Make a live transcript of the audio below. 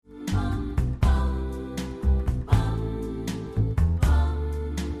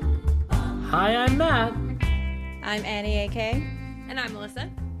Hi, I'm Matt. I'm Annie A.K. And I'm Melissa.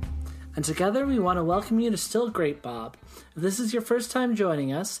 And together we want to welcome you to Still Great Bob. If this is your first time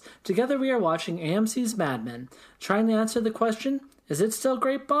joining us, together we are watching AMC's Mad Men, trying to answer the question, is it still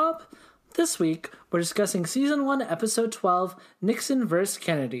great, Bob? This week, we're discussing Season 1, Episode 12, Nixon vs.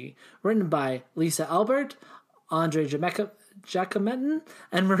 Kennedy, written by Lisa Albert, Andre Giacometin,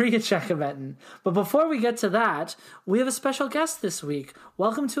 and Maria Giacometin. But before we get to that, we have a special guest this week.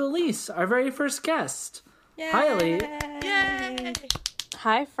 Welcome to Elise, our very first guest. Yay! Hi, Elise. Yay!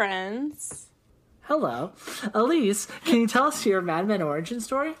 Hi, friends. Hello. Elise, can you tell us your Mad Men origin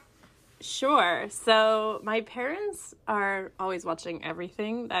story? Sure. So my parents are always watching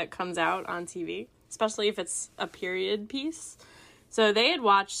everything that comes out on TV, especially if it's a period piece. So they had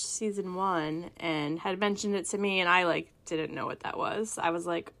watched season 1 and had mentioned it to me, and I didn't know what that was. I was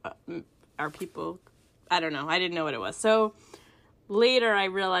like, are people, I don't know. I didn't know what it was. So later I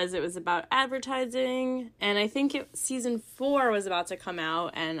realized it was about advertising, and I think season 4 was about to come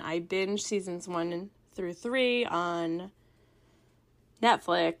out, and I binged seasons 1 through 3 on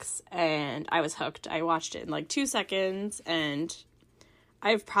Netflix, and I was hooked. I watched it in 2 seconds, and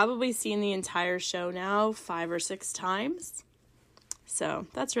I've probably seen the entire show now 5 or 6 times. So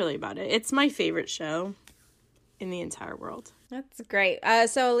that's really about it. It's my favorite show in the entire world. That's great.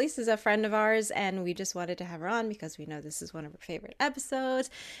 So Elise is a friend of ours, and we just wanted to have her on because we know this is one of her favorite episodes.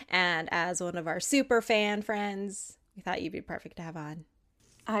 And as one of our super fan friends, we thought you'd be perfect to have on.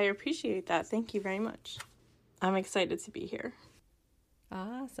 I appreciate that. Thank you very much. I'm excited to be here.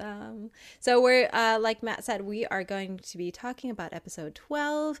 Awesome. So we're, like Matt said, we are going to be talking about episode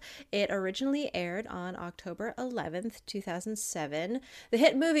 12. It originally aired on October 11th, 2007. The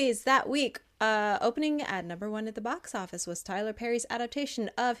hit movies that week, opening at number 1 at the box office, was Tyler Perry's adaptation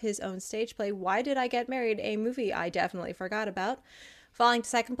of his own stage play, Why Did I Get Married? A movie I definitely forgot about. Falling to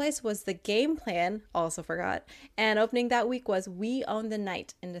second place was The Game Plan, also forgot. And opening that week was We Own the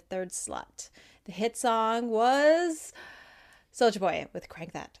Night in the third slot. The hit song was Soulja Boy with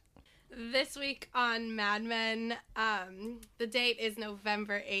Crank That. This week on Mad Men, the date is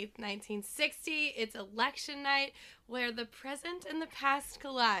November 8th, 1960. It's election night where the present and the past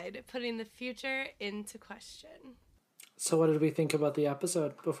collide, putting the future into question. So what did we think about the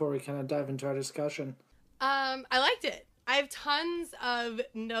episode before we kind of dive into our discussion? I liked it. I have tons of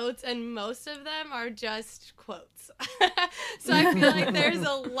notes, and most of them are just quotes. So I feel like there's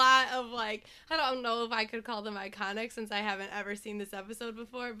a lot of, I don't know if I could call them iconic since I haven't ever seen this episode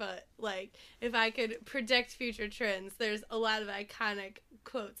before, but, if I could predict future trends, there's a lot of iconic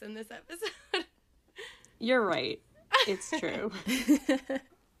quotes in this episode. You're right. It's true.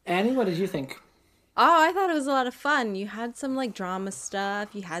 Annie, what did you think? Oh, I thought it was a lot of fun. You had some drama stuff.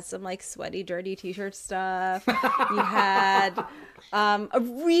 You had some sweaty, dirty t-shirt stuff. You had a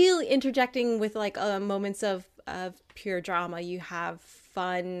really interjecting with moments of pure drama. You have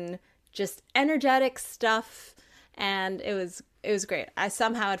fun, just energetic stuff, and it was great. I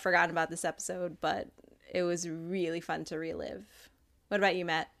somehow had forgotten about this episode, but it was really fun to relive. What about you,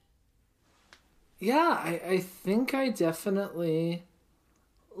 Matt? Yeah, I think I definitely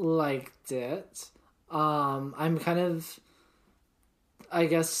liked it. I'm kind of, I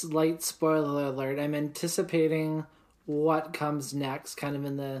guess, light spoiler alert. I'm anticipating what comes next, kind of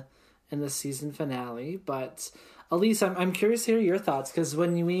in the season finale. But Elise, I'm curious to hear your thoughts, because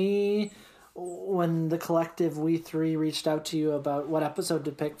when the collective we three reached out to you about what episode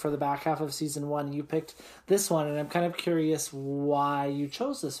to pick for the back half of season 1, you picked this one, and I'm kind of curious why you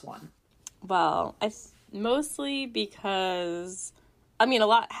chose this one. Well, mostly because, a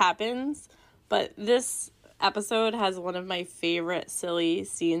lot happens. But this episode has one of my favorite silly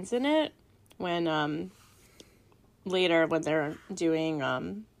scenes in it when, later when they're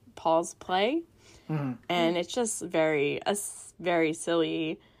doing, Paul's play. Mm-hmm. And it's just very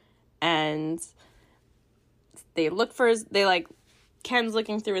silly. And Ken's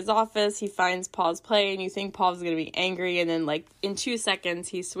looking through his office, he finds Paul's play, and you think Paul's gonna be angry, and then, in 2 seconds,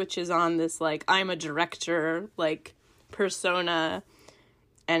 he switches on this, I'm a director, persona.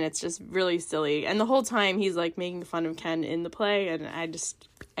 And it's just really silly. And the whole time he's making fun of Ken in the play. And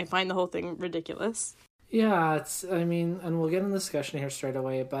I find the whole thing ridiculous. Yeah, and we'll get in the discussion here straight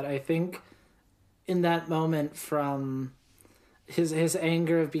away. But I think in that moment from his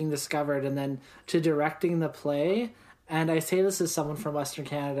anger of being discovered and then to directing the play. And I say this as someone from Western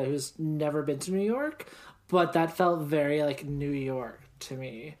Canada who's never been to New York. But that felt very New York to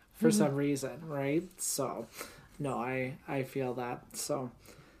me for some reason, right? So, no, I feel that. So,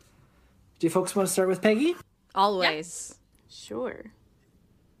 do you folks want to start with Peggy? Always. Yep. Sure.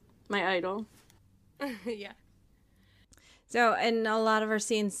 My idol. Yeah. So in a lot of our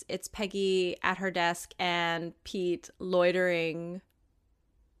scenes, it's Peggy at her desk and Pete loitering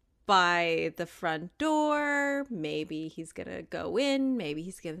by the front door. Maybe he's gonna go in. Maybe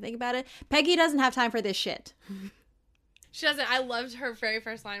he's gonna think about it. Peggy doesn't have time for this shit. She doesn't. I loved her very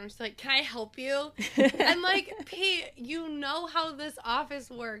first line where she's like, "Can I help you?" And like, Pete, you know how this office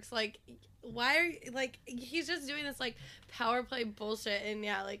works. Like, why are you, like, he's just doing this like power play bullshit, and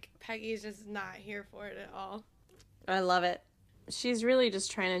yeah, like Peggy's just not here for it at all. I love it. She's really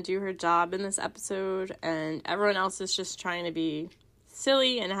just trying to do her job in this episode, and everyone else is just trying to be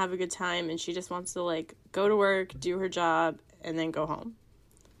silly and have a good time, and she just wants to like go to work, do her job, and then go home.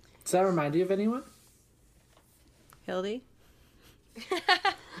 Does that remind you of anyone? Hildy?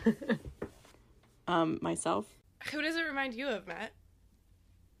 Myself. Who does it remind you of, Matt?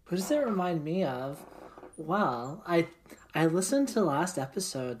 Who does it remind me of? Well, I listened to last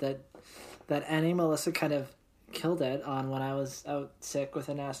episode that Annie Melissa kind of killed it on when I was out sick with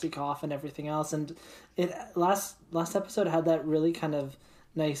a nasty cough and everything else, and it last episode had that really kind of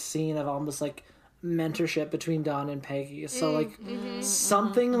nice scene of almost like mentorship between Dawn and Peggy. So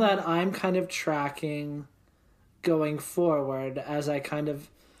something that I'm kind of tracking going forward as I kind of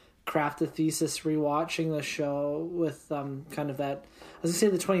craft a thesis rewatching the show with kind of that, I was gonna say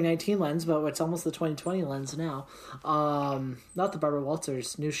the 2019 lens, but it's almost the 2020 lens now. Not the Barbara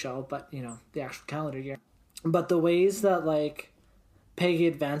Walters new show, but you know, the actual calendar year. But the ways that like Peggy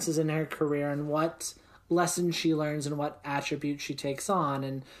advances in her career and what lessons she learns and what attributes she takes on.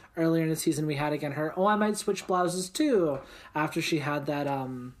 And earlier in the season we had again her, I might switch blouses too, after she had that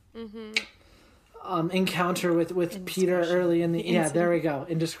encounter with Peter early in the there we go,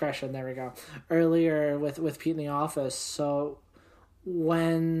 indiscretion, there we go, earlier with Pete in the office. So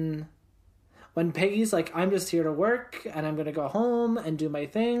when Peggy's like, I'm just here to work and I'm gonna go home and do my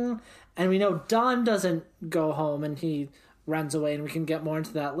thing, and we know Don doesn't go home and he runs away, and we can get more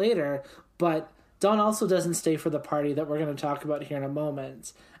into that later, but Don also doesn't stay for the party that we're going to talk about here in a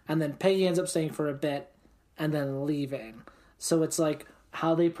moment, and then Peggy ends up staying for a bit and then leaving. So it's like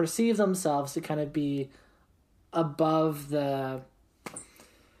how they perceive themselves to kind of be above the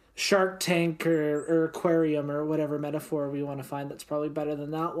Shark Tank or aquarium or whatever metaphor we want to find that's probably better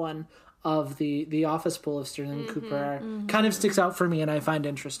than that one, of the office pool of Sterling Cooper kind of sticks out for me, and I find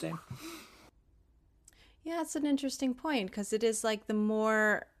interesting. Yeah, it's an interesting point, because it is like the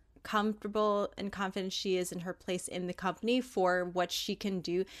more comfortable and confident she is in her place in the company for what she can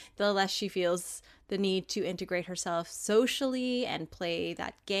do, the less she feels the need to integrate herself socially and play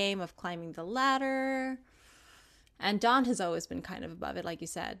that game of climbing the ladder. And Dawn has always been kind of above it, like you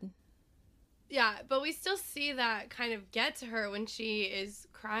said. Yeah, but we still see that kind of get to her when she is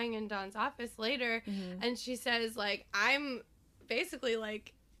crying in Dawn's office later, and she says, like, I'm basically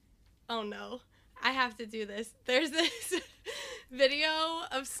like, oh no, I have to do this. There's this video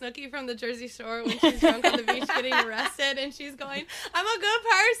of Snooki from the Jersey Shore when she's drunk on the beach getting arrested, and she's going, I'm a good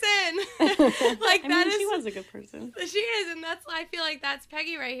person. Like, she was a good person. She is, and I feel like that's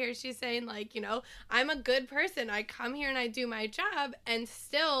Peggy right here. She's saying, like, you know, I'm a good person. I come here and I do my job, and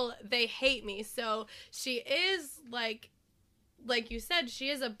still they hate me. So she is, like you said, she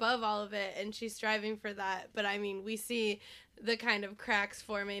is above all of it, and she's striving for that. But I mean, we see the kind of cracks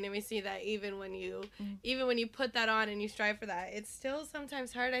forming, and we see that even when you put that on and you strive for that, it's still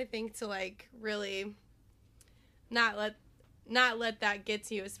sometimes hard, I think, to like really not let that get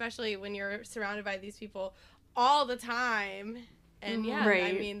to you, especially when you're surrounded by these people all the time. And right.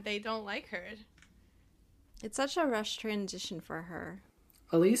 I mean, they don't like her. It's such a rush transition for her.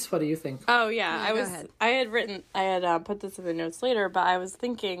 Elise, what do you think? Oh yeah, go ahead. I had put this in the notes later, but I was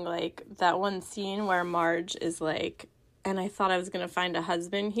thinking like that one scene where Marge is like, and I thought I was gonna find a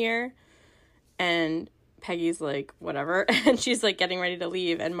husband here, and Peggy's like, whatever, and she's like getting ready to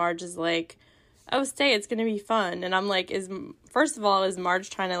leave, and Marge is like, oh, stay, it's gonna be fun. And I'm like, first of all, is Marge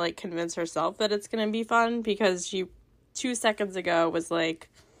trying to like convince herself that it's gonna be fun, because she 2 seconds ago was like,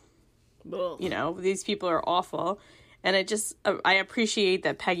 you know, these people are awful. And I appreciate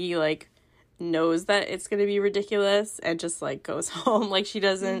that Peggy, like, knows that it's going to be ridiculous and just, like, goes home. Like, she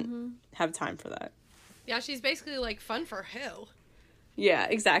doesn't have time for that. Yeah, she's basically, like, fun for who? Yeah,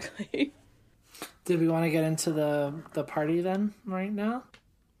 exactly. Did we want to get into the party then, right now?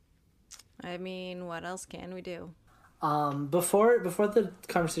 I mean, what else can we do? Before the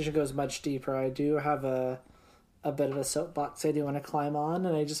conversation goes much deeper, I do have a bit of a soapbox I do want to climb on,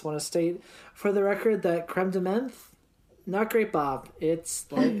 and I just want to state for the record that creme de menthe, not great, Bob. It's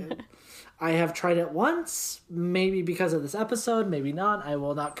like, I have tried it once, maybe because of this episode, maybe not. I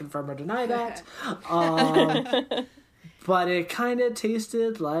will not confirm or deny that. But it kind of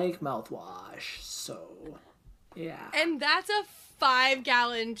tasted like mouthwash, so Yeah. And that's a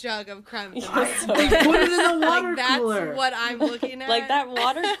 5-gallon jug of creme de Yeah, menthe. so- They put it in the water Like, that's cooler. what I'm looking at. Like, that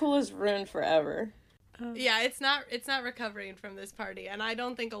water cooler's ruined forever. Yeah, it's not recovering from this party, and I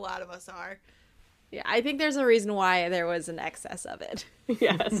don't think a lot of us are. Yeah, I think there's a reason why there was an excess of it.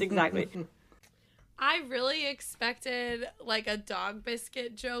 Yes, exactly. I really expected like a dog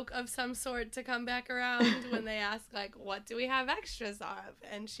biscuit joke of some sort to come back around when they ask like, what do we have extras of?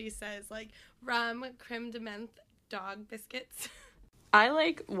 And she says like rum, creme de menthe, dog biscuits. I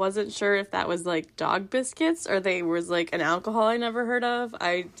like wasn't sure if that was like dog biscuits or they was like an alcohol I never heard of.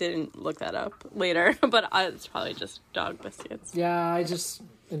 I didn't look that up later, but it's probably just dog biscuits. Yeah, I just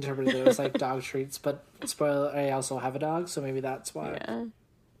interpreted it as like dog treats, but spoiler, I also have a dog, so maybe that's why. Yeah.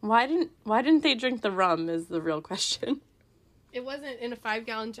 Why didn't they drink the rum is the real question. It wasn't in a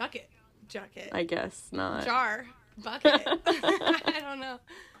 5-gallon bucket. I guess not. Jar. Bucket. I don't know.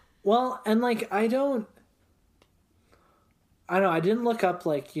 Well, and like I don't know, I didn't look up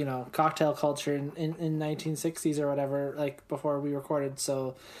like, you know, cocktail culture in 1960s or whatever, like before we recorded,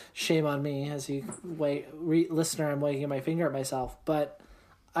 so shame on me as you listener, I'm wagging my finger at myself, but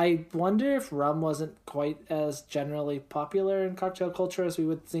I wonder if rum wasn't quite as generally popular in cocktail culture as we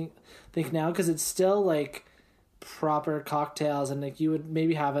would think now, because it's still like proper cocktails, and like you would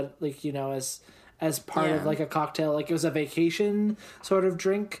maybe have it like, you know, as part of like a cocktail, like it was a vacation sort of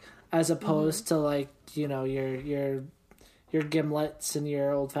drink, as opposed to like, you know, your gimlets and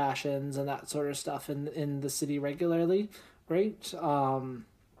your old fashions and that sort of stuff in the city regularly, right? Because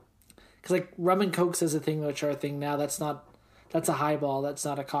like rum and cokes is a thing, which are a thing now. That's a highball. That's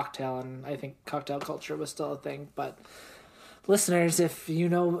not a cocktail, and I think cocktail culture was still a thing. But listeners, if you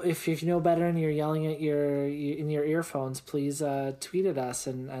know better and you're yelling at in your earphones, please tweet at us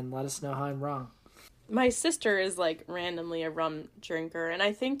and let us know how I'm wrong. My sister is like randomly a rum drinker, and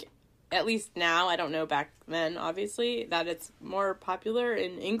I think at least now, I don't know back then, obviously, that it's more popular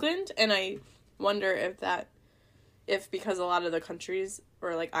in England, and I wonder if because a lot of the countries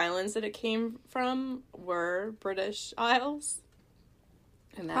or like islands that it came from were British Isles,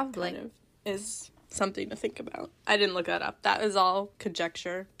 and that Probably. kind of is something to think about. I didn't look that up. That is all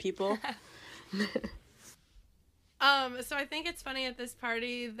conjecture, people. So I think it's funny at this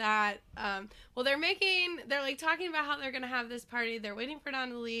party that, they're like talking about how they're going to have this party. They're waiting for Dawn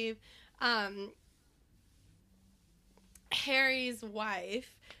to leave. Harry's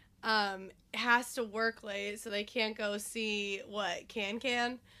wife, has to work late, so they can't go see what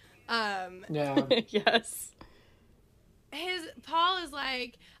Can. Yeah. Yes. Paul is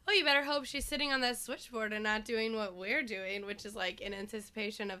like, oh, you better hope she's sitting on that switchboard and not doing what we're doing, which is like in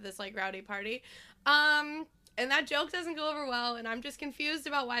anticipation of this like rowdy party. And that joke doesn't go over well, and I'm just confused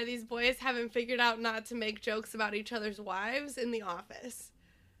about why these boys haven't figured out not to make jokes about each other's wives in the office.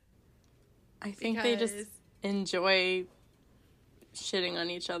 I think they just enjoy shitting on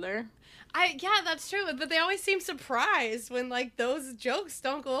each other. Yeah, that's true, but they always seem surprised when like those jokes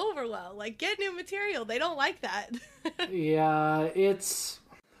don't go over well. Like, get new material. They don't like that. Yeah,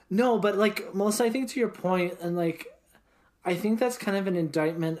 no, but like Melissa, I think to your point, and like I think that's kind of an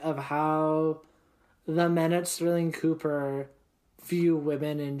indictment of how the men at Sterling Cooper view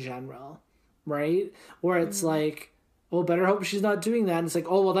women in general, right? Where it's like, well, better hope she's not doing that. And it's like,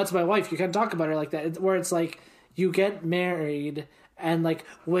 oh, well, that's my wife. You can't talk about her like that. Where it's like, you get married and like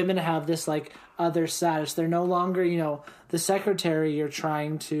women have this like other status. They're no longer, you know, the secretary you're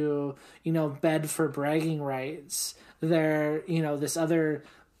trying to, you know, bed for bragging rights. They're, you know, this other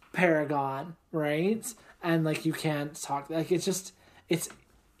paragon, right? And like, you can't talk. Like, it's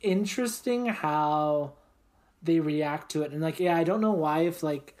interesting how they react to it. And like, yeah, I don't know why, if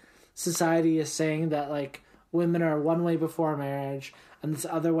like society is saying that like women are one way before marriage and this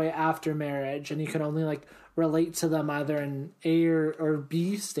other way after marriage, and you can only like relate to them either in A or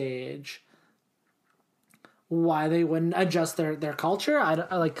B stage, why they wouldn't adjust their culture. I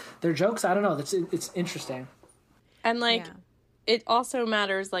like their jokes. I don't know. It's interesting. And like, it also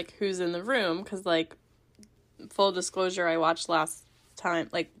matters like who's in the room, because like, full disclosure, I watched last time,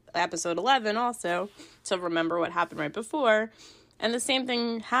 like episode 11 also, to remember what happened right before, and the same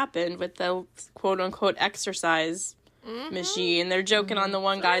thing happened with the quote-unquote exercise machine. They're joking on the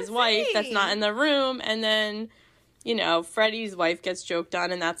one guy's wife that's not in the room, and then, you know, Freddie's wife gets joked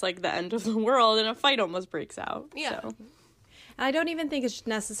on, and that's like the end of the world, and a fight almost breaks out. Yeah. So. I don't even think it's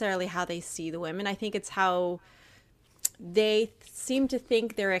necessarily how they see the women. I think it's how they seem to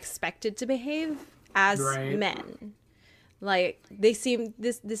think they're expected to behave as men. Like they seem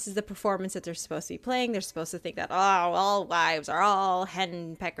this is the performance that they're supposed to be playing. They're supposed to think that all wives are all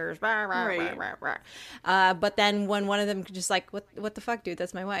hen peckers, rah, rah, Right. rah, rah, rah. But then when one of them just like what the fuck, dude,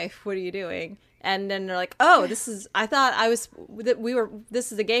 that's my wife. What are you doing? And then they're like, oh, this is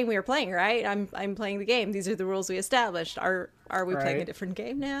this is the game we were playing, right? I'm playing the game. These are the rules we established. Are we playing a Right. different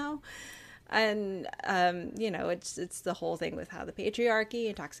game now? And it's the whole thing with how the patriarchy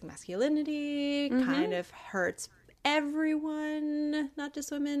and toxic masculinity kind of hurts everyone, not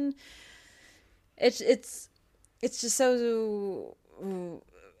just women. It's just so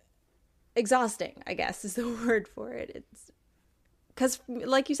exhausting, I guess is the word for it. It's because,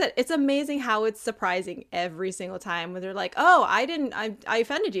 like you said, it's amazing how it's surprising every single time when they're like, oh, I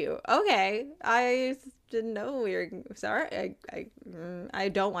offended you. Okay, I didn't know we were sorry. I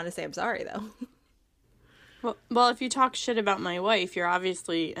don't want to say I'm sorry though. Well, if you talk shit about my wife, you're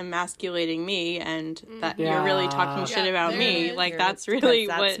obviously emasculating me, and that you're really talking shit Yeah, about there me. it is. Like, that's really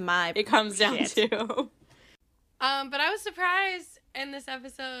That's what my it comes down shit. to. But I was surprised in this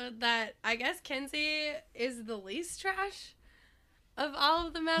episode that I guess Kinsey is the least trash of all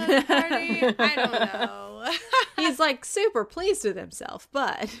of the men at the party. I don't know. He's like super pleased with himself,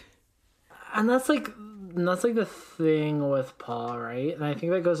 but And that's like the thing with Paul, right? And I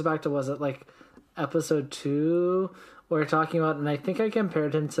think that goes back to, was it like episode 2 we're talking about, and I think I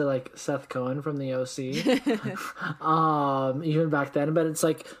compared him to like Seth Cohen from the OC. Even back then, but it's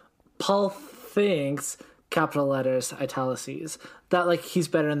like Paul thinks, capital letters, italices, that like he's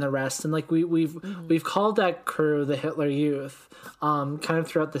better than the rest, and like we've called that crew the Hitler Youth kind of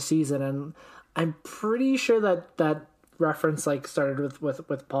throughout the season, and I'm pretty sure that reference like started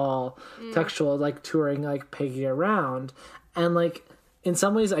with Paul textual, like touring like Peggy around, and like in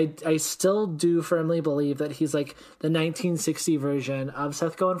some ways I still do firmly believe that he's like the 1960 version of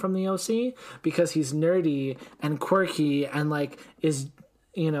Seth Cohen from the OC, because he's nerdy and quirky and like is,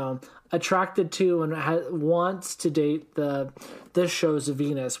 attracted to and wants to date the show's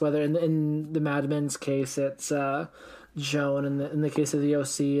Venus, whether in the Mad Men's case it's Joan, in the case of the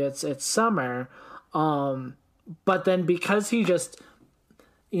OC it's Summer, but then because he just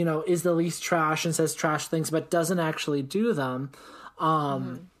is the least trash and says trash things but doesn't actually do them,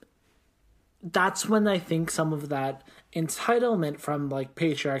 that's when I think some of that entitlement from like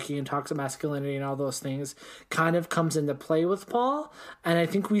patriarchy and toxic masculinity and all those things kind of comes into play with Paul. And I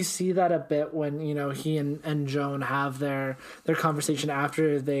think we see that a bit when, he and Joan have their conversation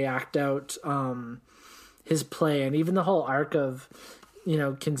after they act out his play, and even the whole arc of,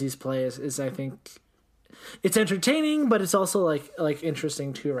 Kinsey's play is I think it's entertaining, but it's also like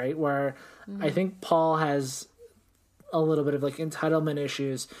interesting too, right? Where I think Paul has a little bit of like entitlement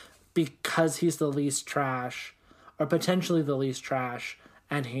issues because he's the least trash, or potentially the least trash,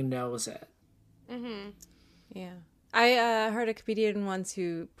 and he knows it. yeah. I heard a comedian once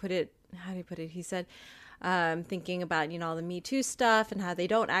who put it, how do you put it? He said, thinking about, all the Me Too stuff and how they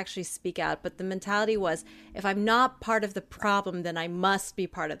don't actually speak out, but the mentality was, if I'm not part of the problem, then I must be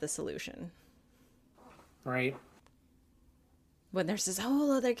part of the solution. Right. When there's this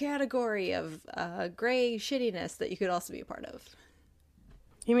whole other category of gray shittiness that you could also be a part of.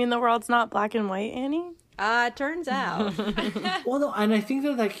 You mean the world's not black and white, Annie? Turns out. Well, no, and I think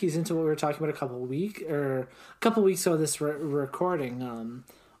that like he's into what we were talking about a couple weeks ago this recording.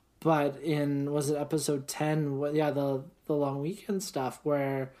 But was it episode 10? The long weekend stuff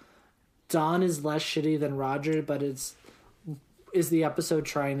where Don is less shitty than Roger, but is the episode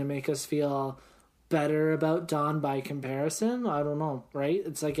trying to make us feel better about Don by comparison? I don't know, right?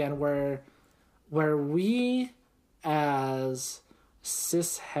 It's again where we as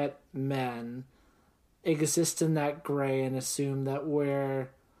cishet men exist in that gray and assume that we're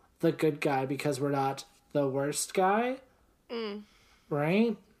the good guy because we're not the worst guy,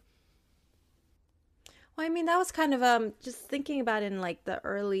 right? Well, I mean, that was kind of just thinking about in like the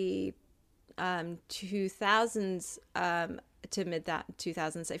early 2000s to mid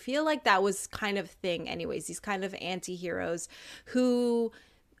 2000s. I feel like that was kind of thing anyways. These kind of anti-heroes who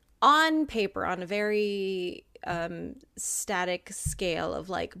on paper, on a very static scale of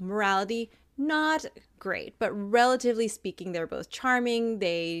like morality, not great, but relatively speaking, they're both charming.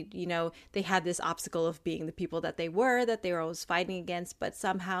 They had this obstacle of being the people that they were always fighting against, but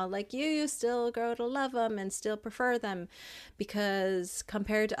somehow like you still grow to love them and still prefer them because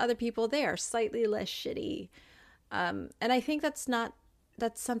compared to other people, they are slightly less shitty. And I think that's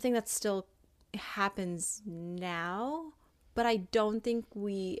something that still happens now, but I don't think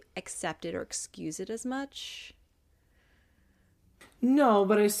we accept it or excuse it as much. No,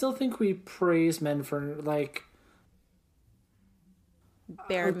 but I still think we praise men for like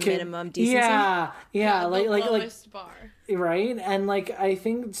bare minimum decency. Yeah, the like lowest bar. right? And like I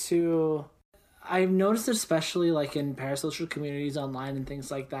think too, I've noticed especially like in parasocial communities online and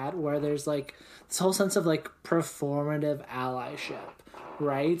things like that, where there's like this whole sense of like performative allyship,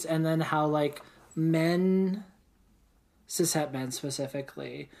 right? And then how like men, cishet men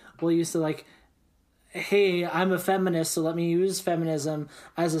specifically, will use to like, hey, I'm a feminist, so let me use feminism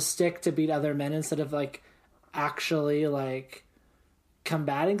as a stick to beat other men instead of like actually like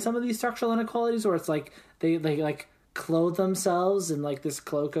combating some of these structural inequalities, where it's like they like clothe themselves in like this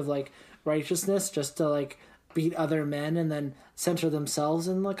cloak of like righteousness just to like beat other men and then center themselves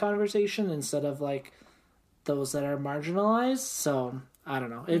in the conversation instead of like those that are marginalized. So I don't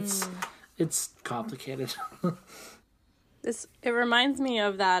know, it's complicated. It reminds me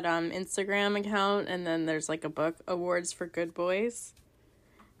of that Instagram account, and then there's like a book, Awards for Good Boys.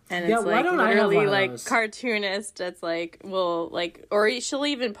 And it's why like don't I have literally one of like those? cartoonist that's like, will like, or she'll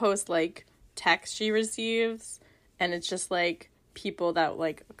even post like text she receives, and it's just like people that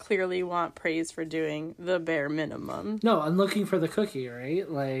like clearly want praise for doing the bare minimum. No, I'm looking for the cookie, right?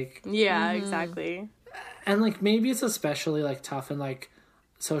 Like, Yeah, exactly. and like maybe it's especially like tough in like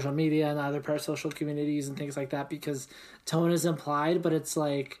social media and other parasocial communities and things like that because tone is implied, but it's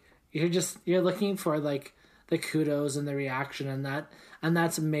like you're looking for like the kudos and the reaction, and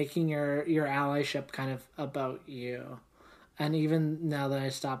that's making your allyship kind of about you. And even now that I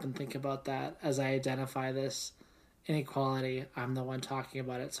stop and think about that, as I identify this inequality, I'm the one talking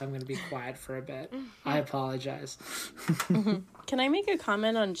about it, so I'm going to be quiet for a bit. I apologize. Can I make a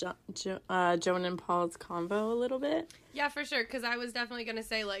comment on Joan and Paul's convo a little bit? Yeah, for sure, because I was definitely going to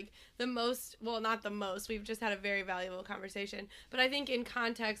say, like, not the most, we've just had a very valuable conversation, but I think in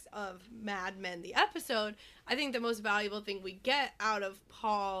context of Mad Men, the episode, I think the most valuable thing we get out of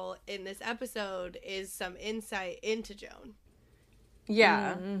Paul in this episode is some insight into Joan.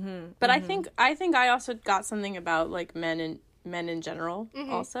 Yeah. But I think I also got something about, like, men in general,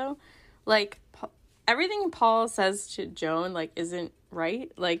 also. Like, everything Paul says to Joan, like, isn't right.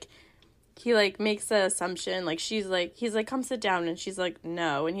 Like, he, like, makes the assumption, like, he's like, come sit down, and she's like,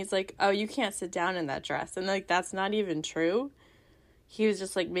 no. And he's like, oh, you can't sit down in that dress. And, like, that's not even true. He was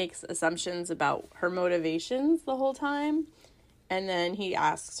just, like, makes assumptions about her motivations the whole time. And then he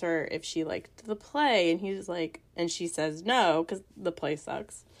asks her if she liked the play, and he's like, and she says no, because the play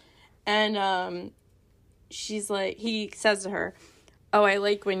sucks. And, she's like, he says to her, oh, I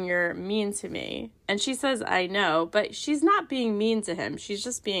like when you're mean to me. And she says, I know, but she's not being mean to him. She's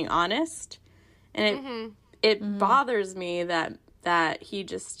just being honest. And it bothers me that he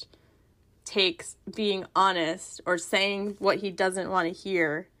just takes being honest or saying what he doesn't want to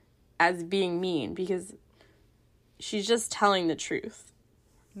hear as being mean, because she's just telling the truth.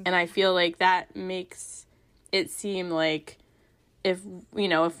 And I feel like that makes it seem like if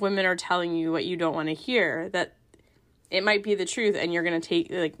women are telling you what you don't want to hear, that it might be the truth, and you're going to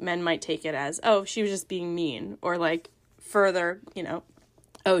take, like, men might take it as, oh, she was just being mean, or, like, further,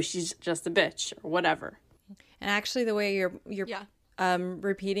 oh, she's just a bitch, or whatever. And actually, the way you're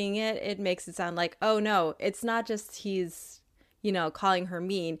repeating it, it makes it sound like, oh, no, it's not just he's, calling her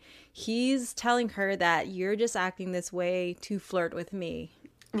mean. He's telling her that you're just acting this way to flirt with me.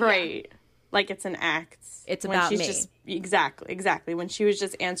 Right. Yeah. Like it's an act. It's about me. Exactly. When she was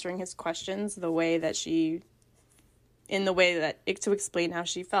just answering his questions to explain how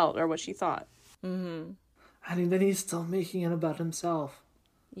she felt or what she thought. Mm-hmm. I think that he's still making it about himself.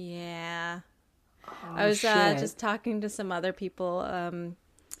 Yeah. I was just talking to some other people of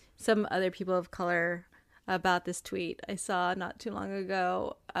color about this tweet I saw not too long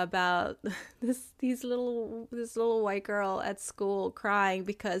ago about this little white girl at school crying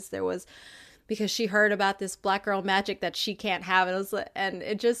because she heard about this black girl magic that she can't have, and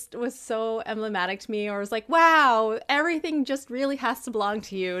it just was so emblematic to me. Or it was like, wow, everything just really has to belong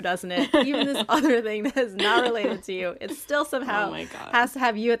to you, doesn't it? Even this other thing that is not related to you, it still somehow has to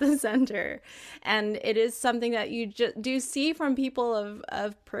have you at the center. And it is something that you just do see from people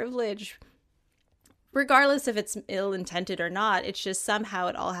of privilege, regardless if it's ill-intended or not. It's just somehow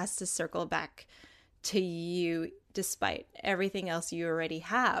it all has to circle back to you despite everything else you already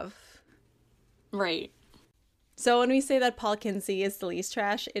have. Right. So when we say that Paul Kinsey is the least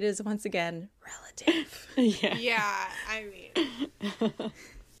trash, it is once again relative. Yeah, I mean.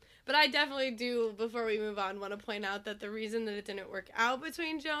 But I definitely do, before we move on, want to point out that the reason that it didn't work out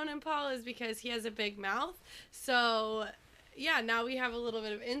between Joan and Paul is because he has a big mouth. So yeah, now we have a little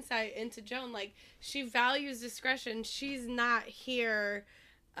bit of insight into Joan. Like, she values discretion. She's not here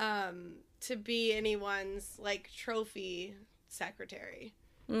to be anyone's, like, trophy secretary.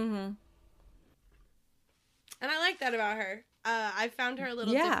 Mm-hmm. And I like that about her. I found her a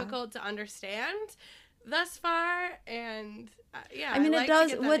little difficult to understand thus far, and I mean, it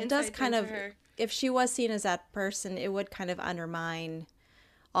does. What does kind of, if she was seen as that person, it would kind of undermine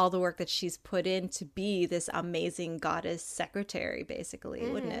all the work that she's put in to be this amazing goddess secretary, basically,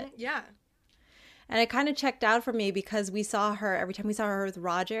 wouldn't it? Yeah. And it kind of checked out for me because we saw her, every time we saw her with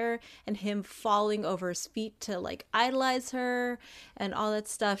Roger and him falling over his feet to like idolize her and all that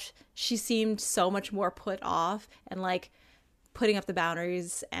stuff, she seemed so much more put off and like putting up the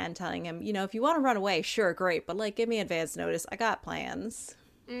boundaries and telling him, you know, if you want to run away, sure, great, but like give me advance notice. I got plans.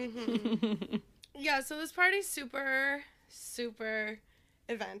 Mm-hmm. Yeah, so this party's super, super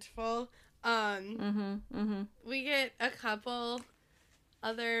eventful. We get a couple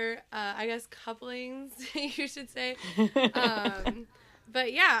other I guess couplings you should say,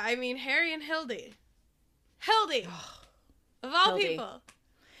 but yeah, I mean, Harry and Hildy of all Hildy. people.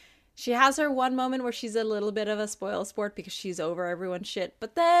 She has her one moment where she's a little bit of a spoil sport because she's over everyone's shit,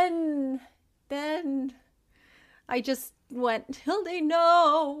 but then I just went, Hildy,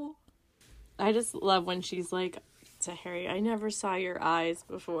 no. I just love when she's like to Harry, I never saw your eyes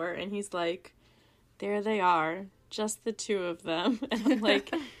before, and he's like, there they are, just the two of them. And I'm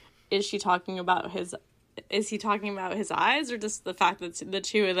like, is he talking about his eyes, or just the fact that the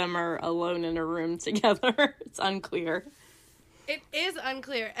two of them are alone in a room together? It's unclear. It is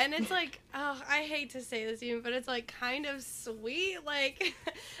unclear, and it's like, oh, I hate to say this even, but it's like kind of sweet. Like,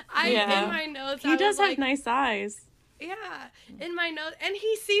 in my notes, he does have like, nice eyes. Yeah, in my notes, and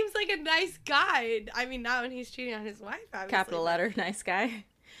he seems like a nice guy. I mean, not when he's cheating on his wife, obviously. Capital letter, nice guy.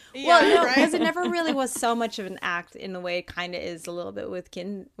 Yeah, well, no, right? because it never really was so much of an act in the way it kind of is a little bit with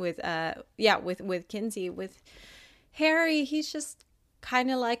Kinsey. With Harry, he's just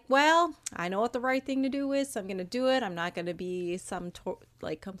kind of like, well, I know what the right thing to do is, so I'm going to do it. I'm not going to be some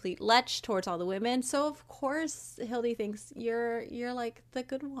complete lech towards all the women. So of course, Hildy thinks you're like the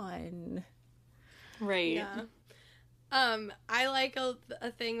good one. Right. Yeah. I like a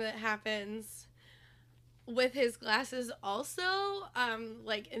thing that happens with his glasses also,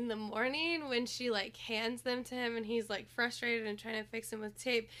 like in the morning when she like hands them to him and he's like frustrated and trying to fix them with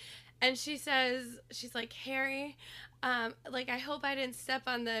tape, and she's like, Harry, like, I hope I didn't step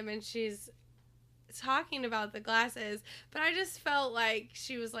on them, and she's talking about the glasses, but I just felt like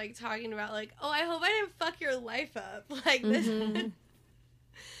she was like talking about like, oh, I hope I didn't fuck your life up, like this.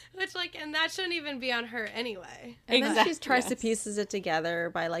 Which, like, and that shouldn't even be on her anyway. And then she tries to pieces it together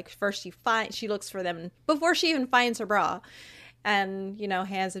by, like, first she looks for them before she even finds her bra. And, you know,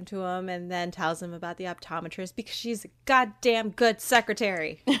 hands them to him and then tells him about the optometrist because she's a goddamn good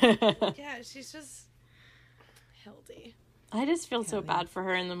secretary. Yeah, she's just Hildy. I just feel so bad for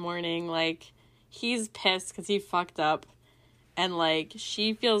her in the morning. Like, he's pissed because he fucked up. And, like,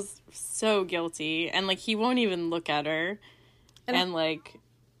 she feels so guilty. And, like, he won't even look at her. And like...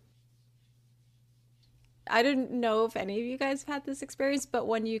 I don't know if any of you guys have had this experience, but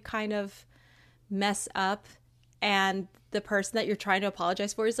when you kind of mess up and the person that you're trying to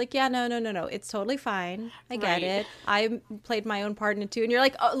apologize for is like, yeah, no, it's totally fine. I get it. I played my own part in it too. And you're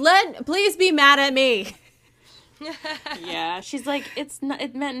like, oh, Len, please be mad at me. Yeah, she's like,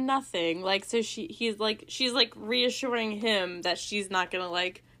 it meant nothing. Like, so she's like reassuring him that she's not gonna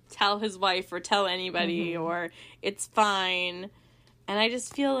like tell his wife or tell anybody or it's fine. And I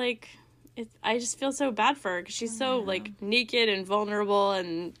just feel like I just feel so bad for her because she's so like naked and vulnerable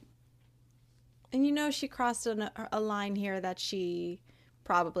and you know, she crossed a line here that she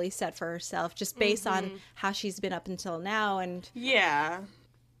probably set for herself just based on how she's been up until now. And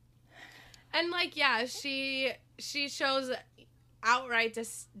and like, yeah, she shows outright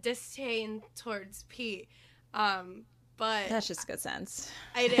disdain towards Pete, but that's just good sense.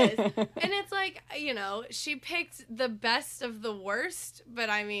 It is. And it's like, you know, she picked the best of the worst, but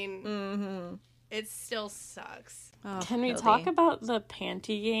I mean, it still sucks. Oh, can we talk about the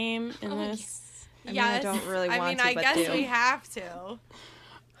panty game in this? Yes. I don't really want to, I but guess do. we have to.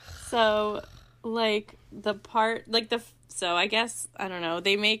 So, like, the part, like, so I guess, I don't know,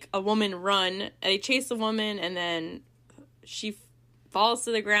 they make a woman run, they chase a woman, and then she falls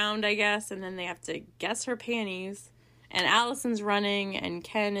to the ground, I guess, and then they have to guess her panties. And Allison's running, and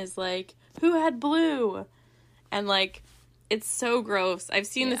Ken is like, who had blue? And, like, it's so gross. I've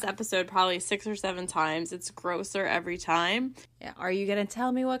seen this episode probably 6 or 7 times. It's grosser every time. Yeah. Are you going to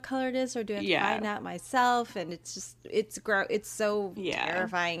tell me what color it is, or do I have to find out myself? And it's just, it's gross. It's so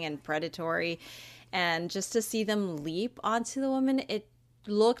terrifying and predatory. And just to see them leap onto the woman, it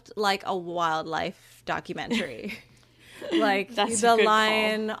looked like a wildlife documentary. Like the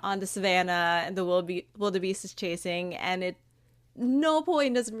lion on the savannah and the wildebeest is chasing, and no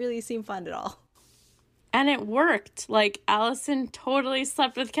point doesn't really seem fun at all. And it worked. Like, Allison totally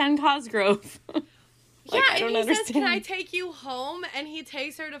slept with Ken Cosgrove. Yeah, I don't and he says, understand. "Can I take you home?" And he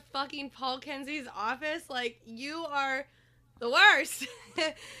takes her to fucking Paul Kenzie's office. Like, you are the worst.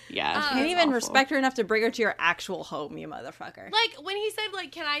 Yeah. You can't even respect her enough to bring her to your actual home, you motherfucker. Like, when he said,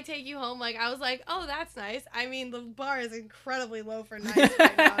 like, "Can I take you home?" Like, I was like, oh, that's nice. I mean, the bar is incredibly low for nice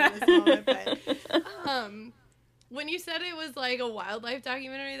right now in this moment, but, when you said it was, like, a wildlife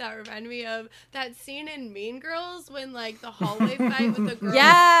documentary, that reminded me of that scene in Mean Girls when, like, the hallway fight with the girls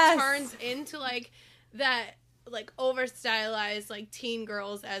Yes! turns into, like, that, like, over-stylized, like, teen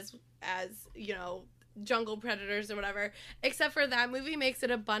girls as, you know, jungle predators or whatever, except for that movie makes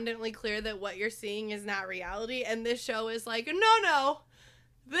it abundantly clear that what you're seeing is not reality, and this show is like, no,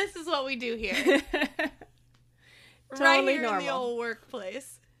 this is what we do here. Right Totally here in the normal. old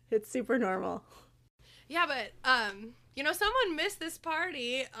workplace. It's super normal. Yeah, but, you know, someone missed this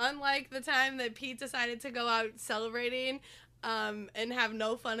party, unlike the time that Pete decided to go out celebrating, and have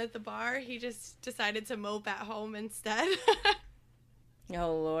no fun at the bar. He just decided to mope at home instead.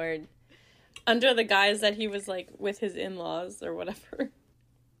 Oh, Lord. Under the guise that he was, like, with his in-laws or whatever. And,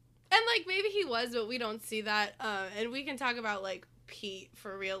 like, maybe he was, but we don't see that. And we can talk about, like, Pete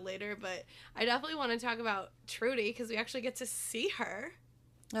for real later, but I definitely want to talk about Trudy, because we actually get to see her.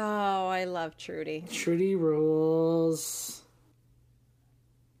 Oh, I love Trudy. Trudy rules.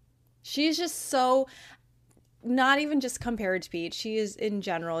 She's just so, not even just compared to Pete, she is in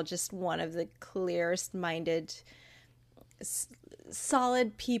general just one of the clearest minded,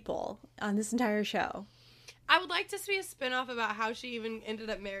 solid people on this entire show. I would like to see a spinoff about how she even ended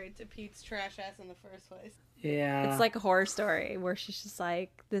up married to Pete's trash ass in the first place. Yeah. It's like a horror story where she's just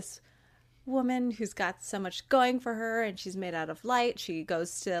like this woman who's got so much going for her and she's made out of light. She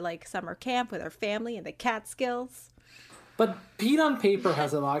goes to like summer camp with her family in the Catskills. But Pete on paper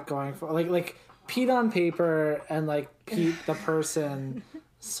has a lot going for like Pete on paper and like Pete the person.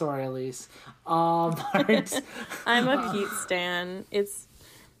 Sorry, Elise. Aren't, I'm a Pete stan. It's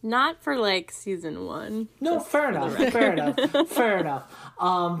not for, like, season 1. no, fair enough. Fair enough.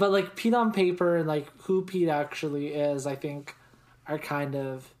 But like Pete on paper and like who Pete actually is, I think, are kind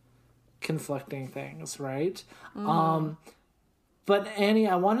of conflicting things, right? But Annie,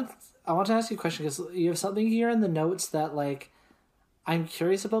 I want to ask you a question because you have something here in the notes that like I'm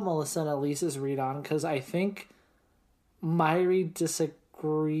curious about Melissa and Elise's read on, because I think my read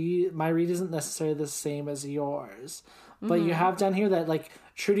my read isn't necessarily the same as yours, but you have done here that like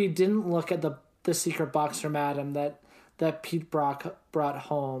Trudy didn't look at the secret box from Adam that Pete brought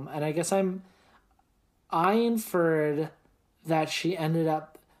home, and I guess I inferred that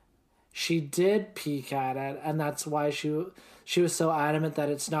she did peek at it, and that's why she was so adamant that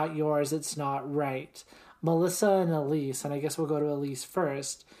it's not yours, it's not right. Melissa and Elise, and I guess we'll go to Elise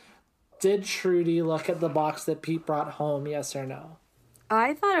first. Did Trudy look at the box that Pete brought home, yes or no?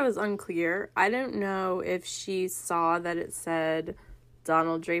 I thought it was unclear. I don't know if she saw that it said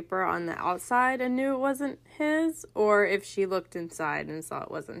Donald Draper on the outside and knew it wasn't his, or if she looked inside and saw it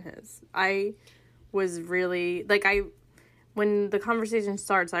wasn't his. I was really, like, when the conversation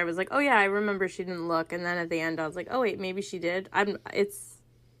starts, I was like, oh yeah, I remember she didn't look, and then at the end I was like, oh wait, maybe she did. I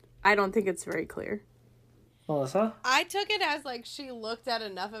don't think it's very clear. Melissa? I took it as like she looked at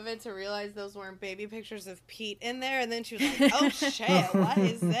enough of it to realize those weren't baby pictures of Pete in there, and then she was like, oh shit, what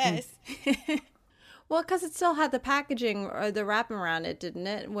is this? Well, because it still had the packaging or the wrap around it, didn't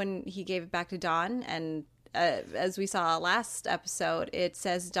it? When he gave it back to Dawn, and as we saw last episode, it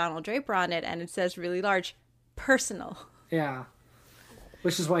says Donald Draper on it, and it says really large, personal. Yeah.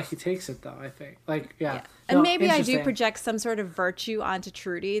 Which is why he takes it, though, I think. Like, yeah. And No, maybe I do interesting. project some sort of virtue onto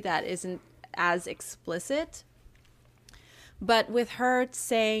Trudy that isn't as explicit. But with her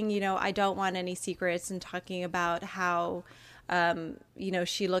saying, you know, I don't want any secrets, and talking about how, you know,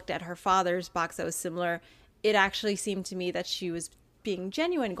 she looked at her father's box that was similar, it actually seemed to me that she was being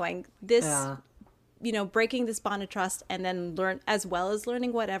genuine, going, this, you know, breaking this bond of trust, and then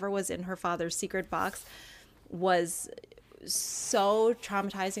learning whatever was in her father's secret box was so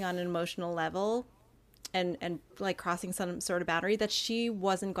traumatizing on an emotional level and like crossing some sort of boundary that she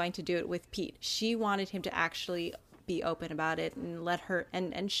wasn't going to do it with Pete. She wanted him to actually be open about it and let her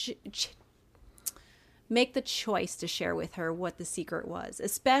and make the choice to share with her what the secret was,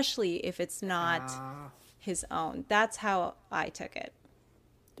 especially if it's not his own. That's how I took it.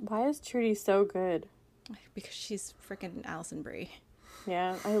 Why is Trudy so good? Because she's freaking Alison Brie.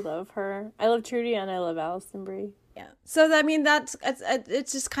 Yeah, I love her. I love Trudy and I love Alison Brie. Yeah. So, I mean,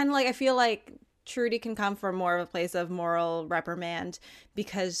 it's just kind of like, I feel like Trudy can come from more of a place of moral reprimand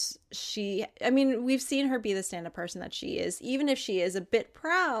because we've seen her be the stand-up person that she is. Even if she is a bit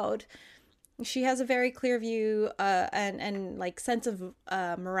proud, She has a very clear view and like sense of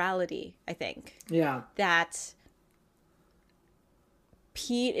morality, I think. Yeah. That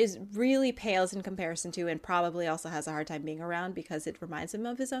Pete is really pales in comparison to, and probably also has a hard time being around because it reminds him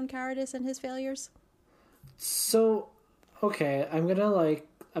of his own cowardice and his failures. So, okay,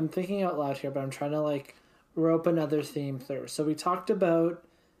 I'm thinking out loud here, but I'm trying to like rope another theme through. So we talked about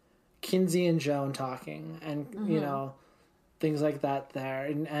Kinsey and Joan talking and, you know, things like that there.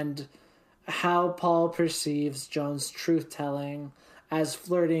 And how Paul perceives Joan's truth-telling as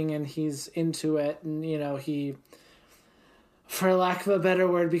flirting, and he's into it. And, you know, he, for lack of a better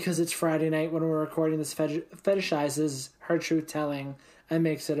word, because it's Friday night when we're recording this, fetishizes her truth-telling and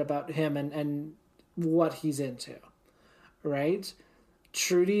makes it about him and what he's into, right?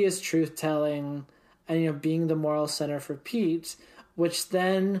 Trudy is truth-telling and, you know, being the moral center for Pete, which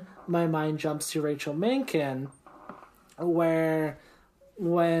then my mind jumps to Rachel Menken, where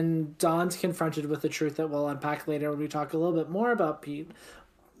when Don's confronted with the truth that we'll unpack later when we talk a little bit more about Pete,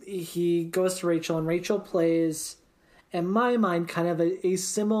 he goes to Rachel, and Rachel plays, in my mind, kind of a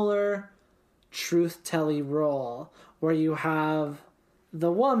similar truth-telling role, where you have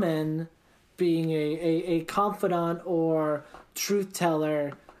the woman being a confidant or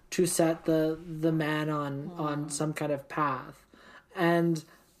truth-teller to set the man on some kind of path. And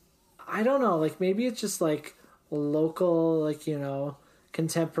I don't know, like, maybe it's just like local, like, you know,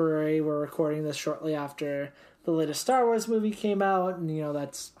 contemporary. We're recording this shortly after the latest Star Wars movie came out, and, you know,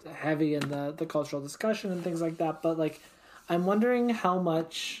 that's heavy in the cultural discussion and things like that. But, like, I'm wondering how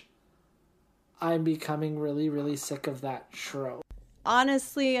much I'm becoming really, really sick of that trope.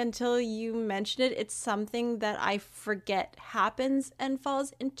 Honestly, until you mention it, it's something that I forget happens and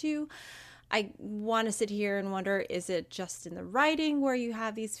falls into. I want to sit here and wonder, is it just in the writing where you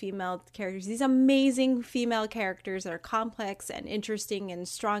have these female characters, these amazing female characters that are complex and interesting and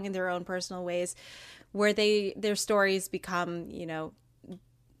strong in their own personal ways, where their stories become, you know,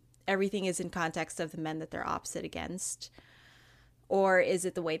 everything is in context of the men that they're opposite against? Or is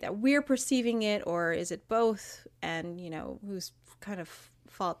it the way that we're perceiving it, or is it both? And, you know, whose kind of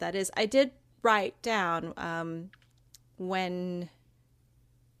fault that is. I did write down when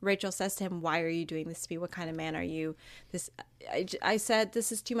Rachel says to him, "Why are you doing this to me? What kind of man are you?" I said,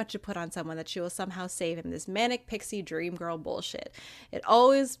 this is too much to put on someone, that she will somehow save him. This manic pixie dream girl bullshit. It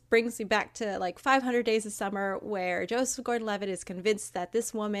always brings me back to like 500 Days of Summer, where Joseph Gordon-Levitt is convinced that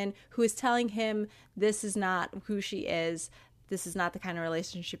this woman who is telling him this is not who she is, this is not the kind of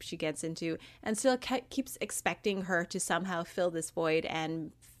relationship she gets into, and still keeps expecting her to somehow fill this void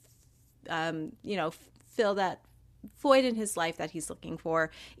and, you know, fill that void in his life that he's looking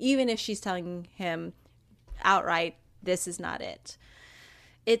for, even if she's telling him outright, this is not it.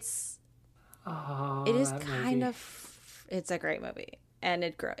 It is kind of, it's a great movie, and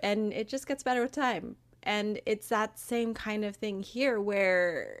it just gets better with time. And it's that same kind of thing here,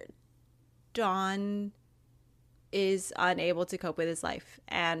 where Don is unable to cope with his life.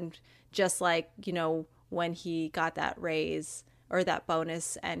 And just like, you know, when he got that raise or that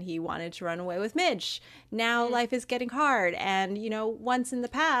bonus and he wanted to run away with Midge, now life is getting hard. And, you know, once in the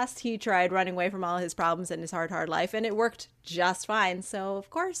past, he tried running away from all his problems in his hard life, and it worked just fine. So, of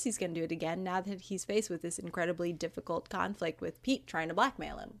course, he's going to do it again now that he's faced with this incredibly difficult conflict with Pete trying to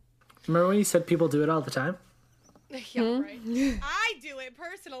blackmail him. Remember when you said people do it all the time? Yeah, right. I do it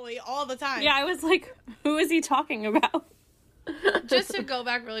personally all the time. Yeah, I was like, who is he talking about? Just to go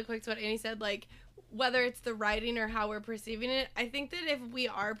back really quick to what Annie said, like, whether it's the writing or how we're perceiving it, I think that if we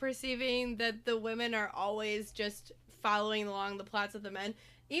are perceiving that the women are always just following along the plots of the men,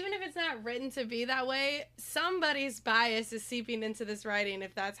 even if it's not written to be that way, somebody's bias is seeping into this writing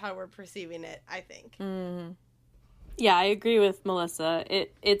if that's how we're perceiving it, I think. Mm-hmm. Yeah, I agree with Melissa.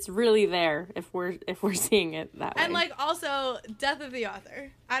 It's really there if we're seeing it that way. And like, also, death of the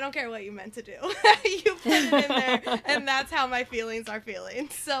author. I don't care what you meant to do. You put it in there, and that's how my feelings are feeling.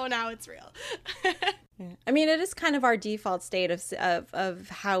 So now it's real. I mean, it is kind of our default state of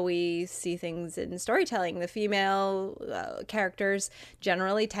how we see things in storytelling. The female characters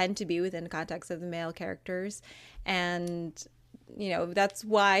generally tend to be within the context of the male characters, and you know, that's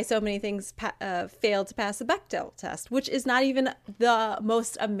why so many things fail to pass the Bechdel test, which is not even the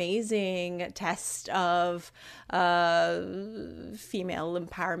most amazing test of female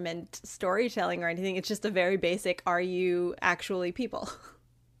empowerment storytelling or anything. It's just a very basic, are you actually people?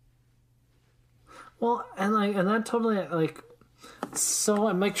 Well, and that totally, like, so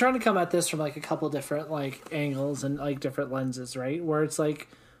I'm like trying to come at this from like a couple different like angles and like different lenses, right? Where it's like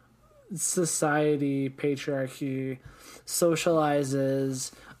society, patriarchy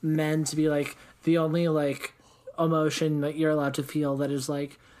socializes men to be like the only like emotion that you're allowed to feel that is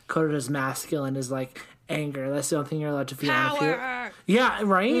like coded as masculine is like anger. That's the only thing you're allowed to feel. Power. Yeah,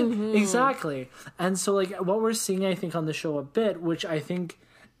 right? Exactly. And so, like, what we're seeing, I think, on the show a bit, which I think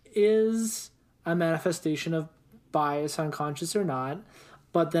is a manifestation of bias, unconscious or not,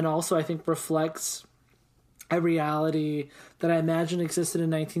 but then also I think reflects a reality that I imagine existed in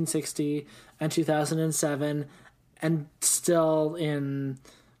 1960 and 2007 and still in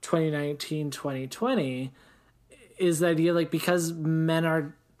 2019, 2020, is the idea, like, because men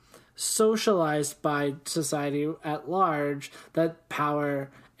are socialized by society at large, that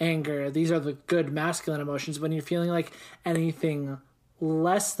power, anger, these are the good masculine emotions. When you're feeling like anything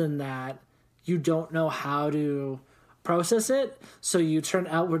less than that, you don't know how to process it, so you turn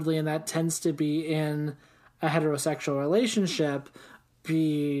outwardly, and that tends to be in a heterosexual relationship,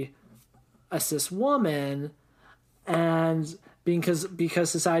 be a cis woman, and because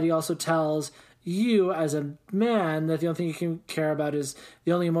society also tells you as a man that the only thing you can care about is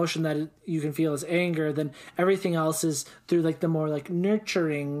the only emotion that you can feel is anger, then everything else is through like the more like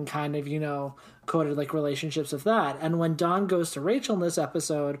nurturing kind of, coded like relationships of that. And when Dawn goes to Rachel in this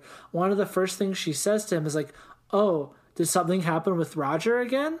episode, one of the first things she says to him is like, oh, did something happen with Roger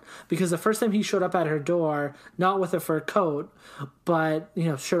again? Because the first time he showed up at her door, not with a fur coat, but,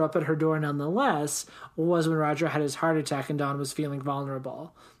 showed up at her door nonetheless, was when Roger had his heart attack and Dawn was feeling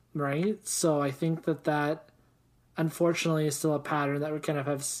vulnerable, right? So I think that unfortunately is still a pattern that we kind of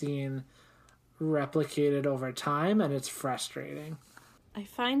have seen replicated over time, and it's frustrating. I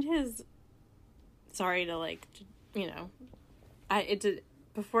find sorry to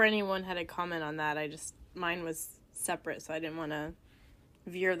before anyone had a comment on that, mine was separate, so I didn't want to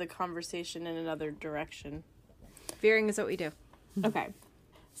veer the conversation in another direction. Veering is what we do. Okay.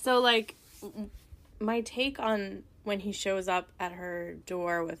 So, like, my take on when he shows up at her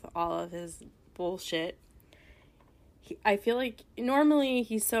door with all of his bullshit, I feel like normally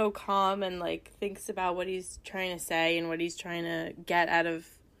he's so calm and, like, thinks about what he's trying to say and what he's trying to get out of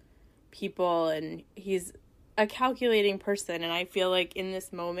people, and he's a calculating person, and I feel like in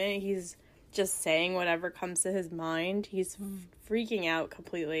this moment he's just saying whatever comes to his mind. He's freaking out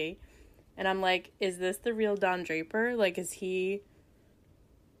completely. And I'm like, is this the real Don Draper? Like, is he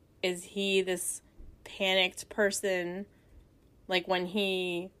this panicked person? Like, when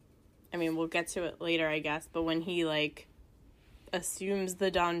we'll get to it later, I guess, but when he, like, assumes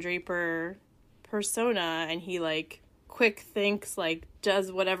the Don Draper persona and he, like, quick thinks, like,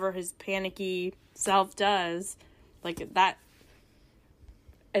 does whatever his panicky self does, like, that...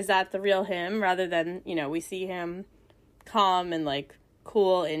 Is that the real him, rather than, we see him calm and, like,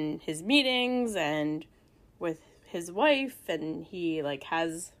 cool in his meetings and with his wife, and he, like,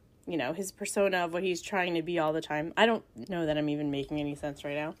 has, his persona of what he's trying to be all the time. I don't know that I'm even making any sense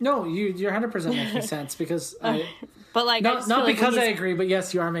right now. No, you're 100% making sense, because but, like, not because I agree, but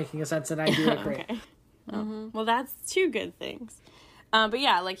yes, you are making a sense, and I do agree. Okay. Mm-hmm. Well, that's two good things. But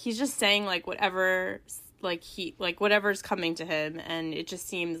yeah, like, he's just saying, like, whatever... whatever's coming to him, and it just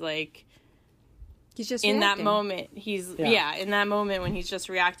seems like he's just in reacting. that moment in that moment when he's just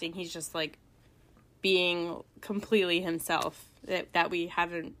reacting, he's just like being completely himself that we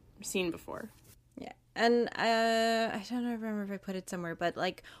haven't seen before. Yeah. And I don't remember if I put it somewhere, but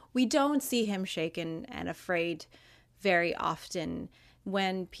like, we don't see him shaken and afraid very often.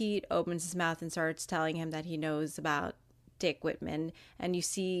 When Pete opens his mouth and starts telling him that he knows about Dick Whitman, and you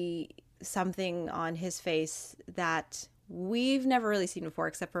see something on his face that we've never really seen before,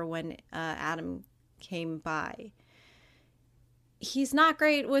 except for when Adam came by. He's not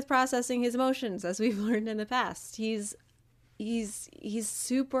great with processing his emotions, as we've learned in the past. He's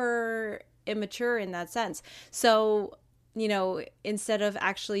super immature in that sense. So, instead of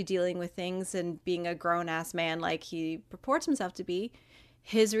actually dealing with things and being a grown-ass man like he purports himself to be,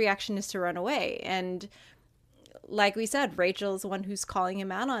 his reaction is to run away. And like we said, Rachel's the one who's calling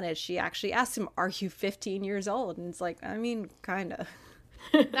him out on it. She actually asks him, are you 15 years old? And it's like, I mean, kind of.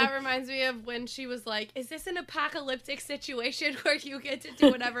 That reminds me of when she was like, is this an apocalyptic situation where you get to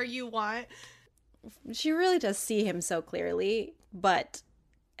do whatever you want? She really does see him so clearly, but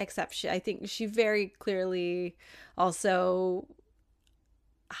except I think she very clearly also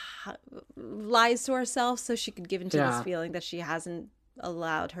lies to herself so she could give into this feeling that she hasn't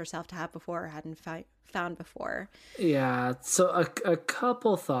allowed herself to have before or hadn't found before. Yeah, so a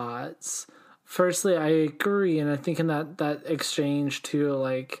couple thoughts. Firstly, I agree, and I think in that exchange too,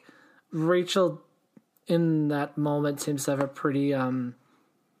 like, Rachel in that moment seems to have a pretty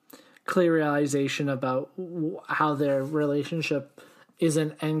clear realization about how their relationship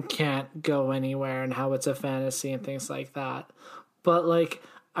isn't and can't go anywhere, and how it's a fantasy and things like that. But, like,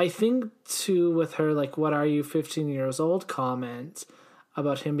 I think too with her, like, what are you 15 years old comment,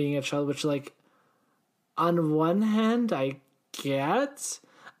 about him being a child, which, like, on one hand I get,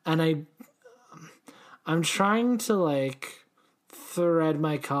 and I'm trying to, like, thread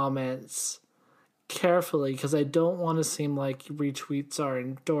my comments carefully because I don't want to seem like retweets are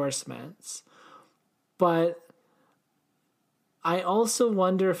endorsements, but I also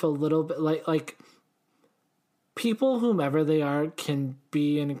wonder if a little bit like people, whomever they are, can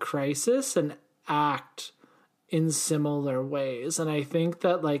be in crisis and act in similar ways. And I think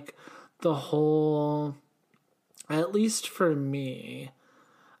that, like, the whole, at least for me,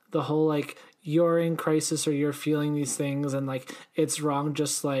 the whole, like, you're in crisis or you're feeling these things and, like, it's wrong,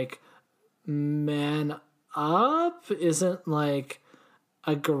 just, like, man up isn't, like,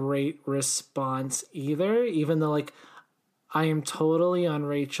 a great response either, even though, like, I am totally on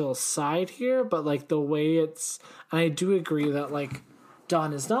Rachel's side here, but, like, the way it's, and I do agree that, like,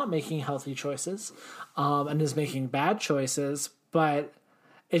 Dawn is not making healthy choices, and is making bad choices, but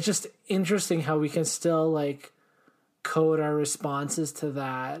it's just interesting how we can still, like, code our responses to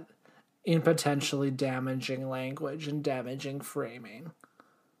that in potentially damaging language and damaging framing.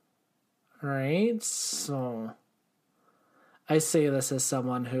 Right? So I say this as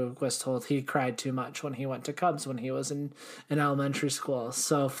someone who was told he cried too much when he went to Cubs when he was in elementary school.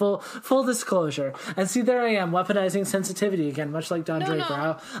 So full disclosure. And see, there I am weaponizing sensitivity again, much like Don Draper.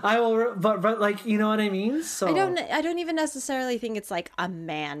 No. I will, but like, you know what I mean. So I don't even necessarily think it's like a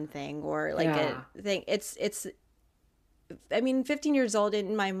man thing or like a thing. It's. I mean, 15 years old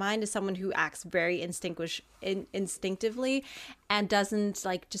in my mind is someone who acts very instinctively and doesn't,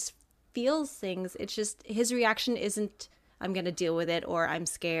 like, just feels things. It's just his reaction isn't I'm gonna deal with it or I'm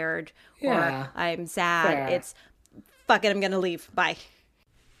scared or I'm sad. Fair. It's fuck it, I'm gonna leave, bye.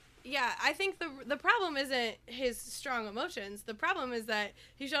 Yeah, I think the problem isn't his strong emotions. The problem is that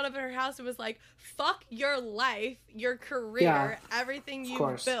he showed up at her house and was like, fuck your life, your career, everything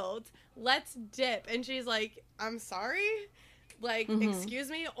you've built. Let's dip. And she's like, I'm sorry? Like, excuse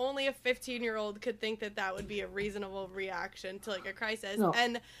me? Only a 15-year-old could think that would be a reasonable reaction to, like, a crisis. No.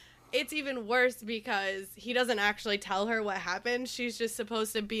 And it's even worse because he doesn't actually tell her what happened. She's just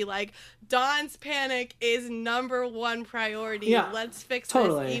supposed to be like, Dawn's panic is number one priority. Yeah, let's fix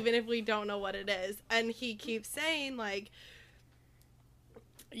this even if we don't know what it is. And he keeps saying, like,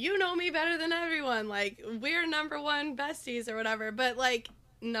 you know me better than everyone. Like, we're number one besties or whatever. But, like,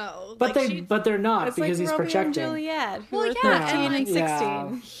 no. But like, but they're not because he's Romeo protecting. And Juliet, who well, were yeah, 13 and 16.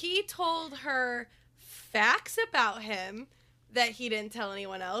 Yeah. He told her facts about him that he didn't tell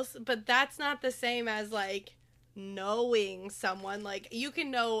anyone else, but that's not the same as, like, knowing someone. Like, you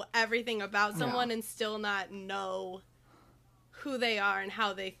can know everything about someone and still not know who they are and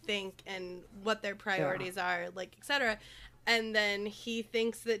how they think and what their priorities are, like, etc. And then he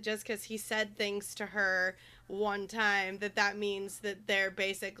thinks that just because he said things to her one time that means that they're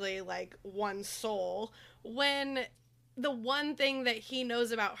basically, like, one soul, when the one thing that he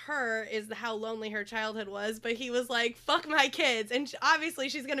knows about her is how lonely her childhood was, but he was like, fuck my kids. And obviously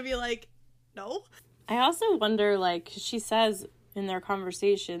she's going to be like, no. I also wonder, like, she says in their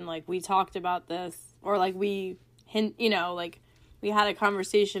conversation, like, we talked about this, or, like, we had a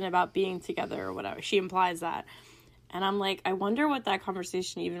conversation about being together or whatever. She implies that. And I'm like, I wonder what that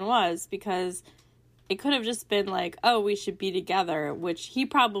conversation even was, because it could have just been like, oh, we should be together, which he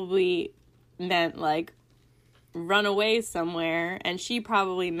probably meant, like, run away somewhere, and she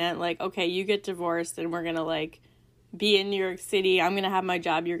probably meant, like, okay, you get divorced and we're gonna, like, be in New York City, I'm gonna have my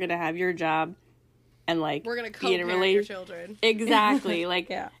job, you're gonna have your job, and, like, we're gonna co-parent your children. Exactly. Like,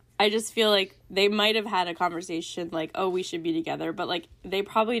 I just feel like they might have had a conversation like, oh, we should be together, but, like, they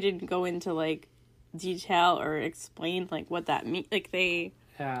probably didn't go into, like, detail or explain, like, what that means, like,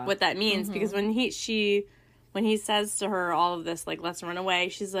 what that means, because when he says to her all of this, like, let's run away,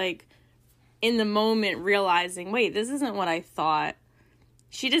 she's like, in the moment realizing, wait, this isn't what I thought.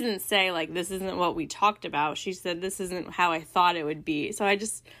 She doesn't say, like, this isn't what we talked about. She said, this isn't how I thought it would be. So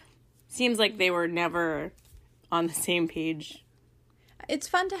seems like they were never on the same page. It's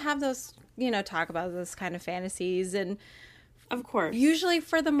fun to have those, talk about those kind of fantasies. And of course, usually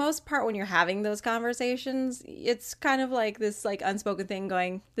for the most part, when you're having those conversations, it's kind of like this, like, unspoken thing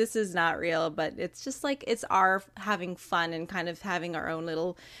going, this is not real, but it's just like, it's our having fun and kind of having our own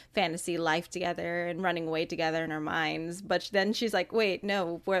little fantasy life together and running away together in our minds. But then she's like, wait,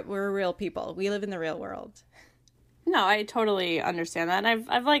 no, we're real people. We live in the real world. No, I totally understand that. And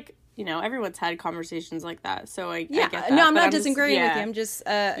I've like, everyone's had conversations like that. So I get that. No, I'm not disagreeing with you. I'm just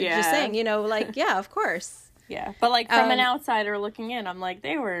saying, like, yeah, of course. Yeah, but, like, from an outsider looking in, I'm like,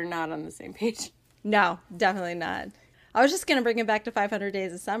 they were not on the same page. No, definitely not. I was just going to bring it back to 500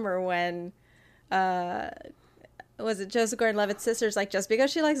 Days of Summer when was it Joseph Gordon-Levitt's sister's like, just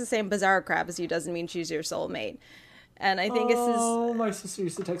because she likes the same bizarre crap as you doesn't mean she's your soulmate. And I think Oh, my sister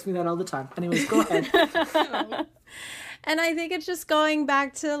used to text me that all the time. Anyways, go ahead. and I think it's just going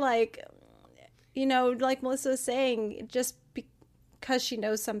back to like, you know, like Melissa was saying, just because she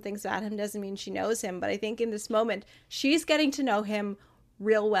knows some things about him doesn't mean she knows him. But I think in this moment, she's getting to know him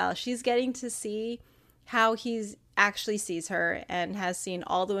real well. She's getting to see how he's actually sees her and has seen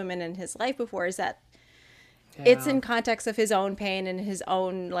all the women in his life before. Is that it's in context of his own pain and his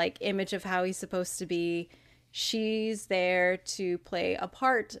own like image of how he's supposed to be. She's there to play a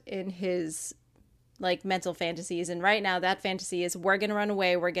part in his like mental fantasies. And right now that fantasy is, we're going to run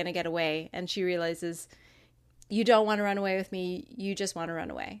away. We're going to get away. And she realizes, you don't want to run away with me. You just want to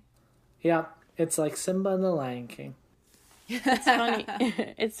run away. Yeah. It's like Simba and the Lion King. It's funny.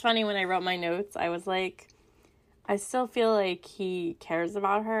 It's funny, when I wrote my notes, I was like, I still feel like he cares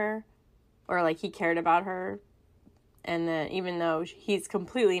about her, or like he cared about her. And then even though he's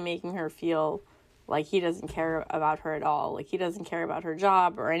completely making her feel like he doesn't care about her at all, like he doesn't care about her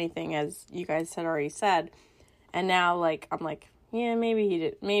job or anything, as you guys had already said. And now, like, I'm like, yeah, maybe he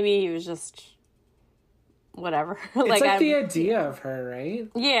did. Maybe he was just whatever. It's like the idea of her, right?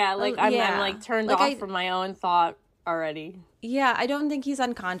 Yeah, like I'm like turned like off from my own thought already. Yeah, I don't think he's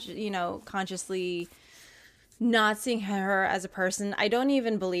unconscious, you know, consciously not seeing her as a person. I don't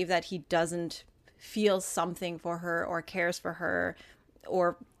even believe that he doesn't feel something for her or cares for her,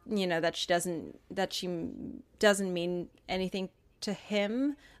 or you know, that she doesn't mean anything to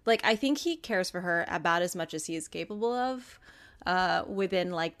him. Like, I think he cares for her about as much as he is capable of within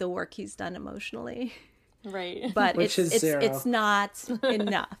like the work he's done emotionally. Right. But Which is zero. It's not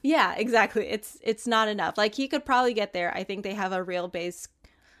enough. Yeah, exactly. It's not enough. Like, he could probably get there. I think they have a real base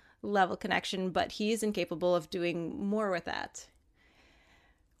level connection, but he's incapable of doing more with that.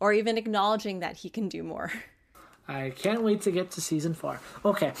 Or even acknowledging that he can do more. I can't wait to get to season 4.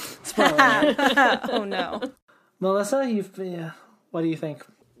 Okay, spoiler alert. Oh no. Melissa, what do you think?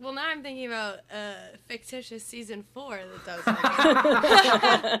 Well, now I'm thinking about a fictitious season 4 that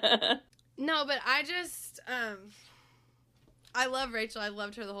does. No, but I just, I love Rachel. I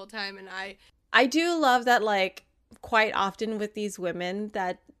loved her the whole time, and I do love that, like, quite often with these women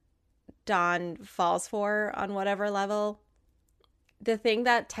that Don falls for on whatever level, the thing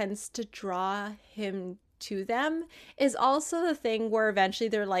that tends to draw him to them is also the thing where eventually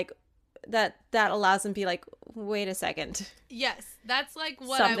they're like, that allows them to be like, wait a second. Yes, that's like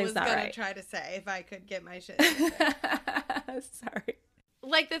what Something's I was not gonna right. try to say if I could get my shit. Sorry.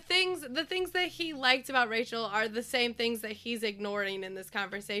 Like the things that he liked about Rachel are the same things that he's ignoring in this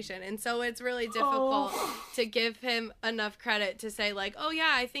conversation. And so it's really difficult to give him enough credit to say like, oh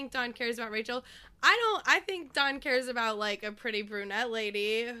yeah, I think Don cares about Rachel. I think Don cares about like a pretty brunette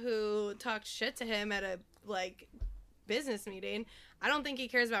lady who talked shit to him at a like business meeting. I don't think he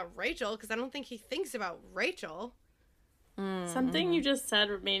cares about Rachel because I don't think he thinks about Rachel. Something you just said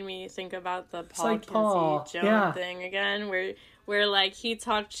made me think about the Paul like Paul. Kinsey Joan Yeah. thing again, where like he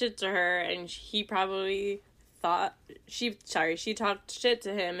talked shit to her and he probably thought she talked shit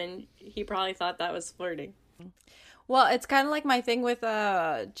to him and he probably thought that was flirting. Well, it's kind of like my thing with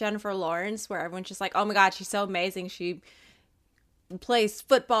Jennifer Lawrence, where everyone's just like, oh my God, she's so amazing. She plays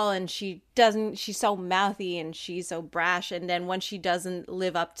football and she's so mouthy and she's so brash. And then when she doesn't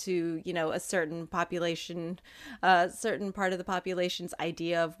live up to, you know, a certain population, certain part of the population's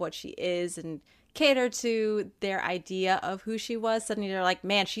idea of what she is and cater to their idea of who she was, suddenly they're like,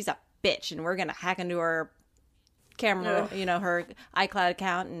 man, she's a bitch and we're going to hack into her camera, you know, her iCloud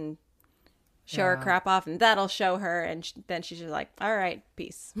account and show her crap off and that'll show her. And then she's just like, all right,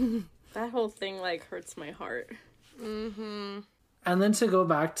 peace. That whole thing like hurts my heart. Mm-hmm. And then to go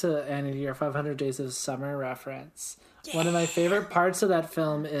back to Annie, your 500 Days of Summer reference, one of my favorite parts of that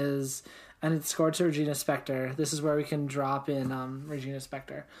film is, and it's scored to Regina Spektor. This is where we can drop in Regina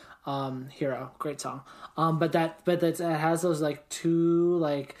Spektor, Hero, great song. But it has those like two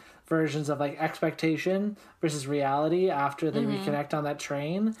like versions of like expectation versus reality after they reconnect on that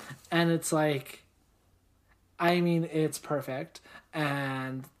train, and it's like, I mean, it's perfect,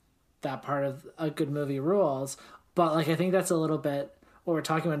 and that part of a good movie rules. But, like, I think that's a little bit what we're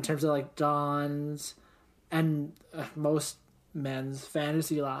talking about in terms of, like, Don's and most men's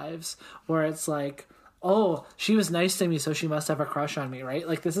fantasy lives, where it's like, oh, she was nice to me, so she must have a crush on me, right?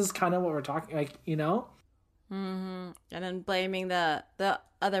 Like, this is kind of what we're talking, like, you know? Mm-hmm. And then blaming the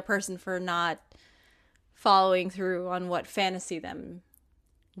other person for not following through on what fantasy them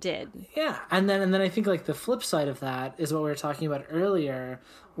did. Yeah, and then I think, like, the flip side of that is what we were talking about earlier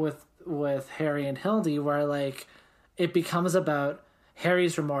with Harry and Hildy, where, like, it becomes about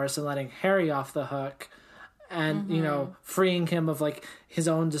Harry's remorse and letting Harry off the hook, and you know, freeing him of like his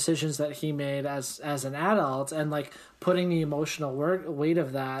own decisions that he made as an adult, and like putting the emotional weight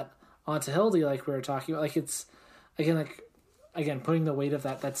of that onto Hildy, like we were talking about. Like it's again putting the weight of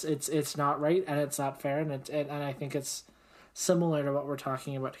that. That's it's not right and it's not fair, and and I think it's similar to what we're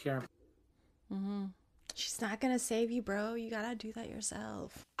talking about here. She's not gonna save you, bro. You gotta do that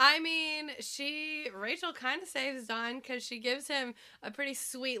yourself. I mean, Rachel kind of saves Don because she gives him a pretty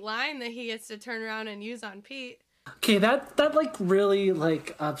sweet line that he gets to turn around and use on Pete. Okay, that like really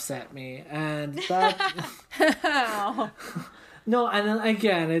like upset me, and that no, and then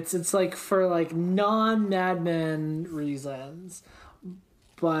again, it's like for like non-Mad Men reasons,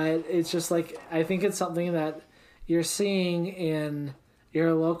 but it's just like I think it's something that you're seeing in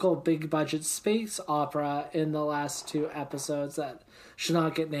your local big budget space opera in the last 2 episodes that should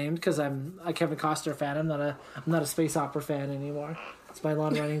not get named because I'm a Kevin Costner fan. I'm not a space opera fan anymore. It's my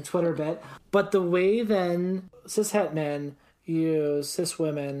long running Twitter bit. But the way then cishet men use cis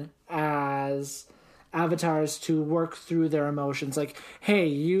women as avatars to work through their emotions, like, hey,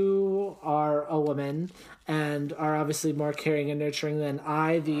 you are a woman and are obviously more caring and nurturing than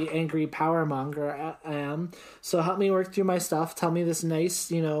I, the angry power monger, am. So help me work through my stuff. Tell me this nice,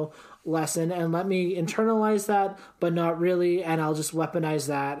 you know, lesson and let me internalize that, but not really. And I'll just weaponize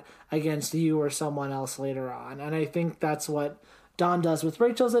that against you or someone else later on. And I think that's what Don does with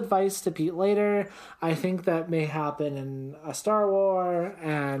Rachel's advice to Pete later. I think that may happen in a Star War,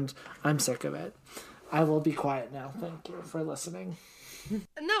 and I'm sick of it. I will be quiet now. Thank you for listening.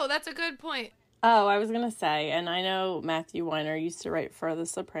 No, that's a good point. Oh, I was going to say, and I know Matthew Weiner used to write for The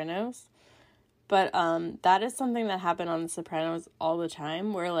Sopranos, but that is something that happened on The Sopranos all the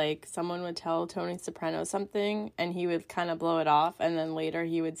time, where, like, someone would tell Tony Soprano something, and he would kind of blow it off, and then later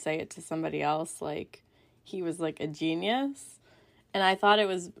he would say it to somebody else, like, he was, like, a genius. And I thought it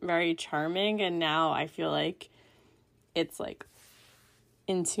was very charming, and now I feel like it's, like,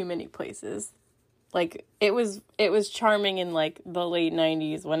 in too many places. Like, it was charming in, like, the late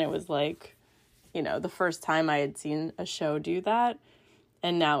 90s when it was, like, you know, the first time I had seen a show do that.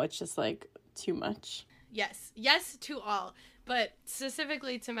 And now it's just, like, too much. Yes. Yes to all. But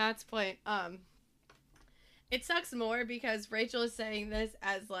specifically to Matt's point, it sucks more because Rachel is saying this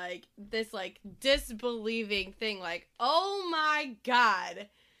as, like, this, like, disbelieving thing. Like, oh, my God,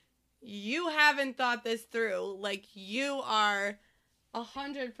 you haven't thought this through. Like, you are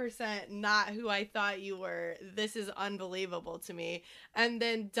 100% not who I thought you were. This is unbelievable to me. And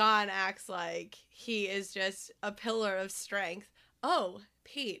then Don acts like he is just a pillar of strength. Oh,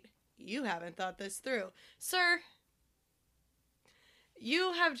 Pete, you haven't thought this through. Sir,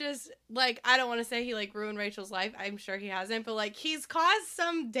 you have just, like, I don't want to say he, like, ruined Rachel's life. I'm sure he hasn't, but, like, he's caused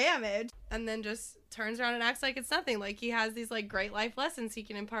some damage and then just turns around and acts like it's nothing. Like, he has these, like, great life lessons he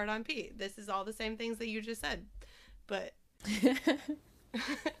can impart on Pete. This is all the same things that you just said. But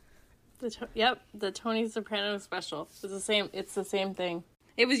the Tony Soprano special. It's the same thing.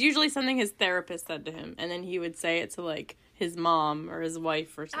 It was usually something his therapist said to him, and then he would say it to, like, his mom or his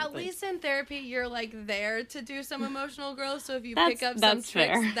wife or something. At least in therapy, you're, like, there to do some emotional growth, so if you pick up some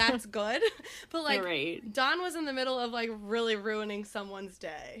tricks, fair. that's good. But, like, right. Don was in the middle of, like, really ruining someone's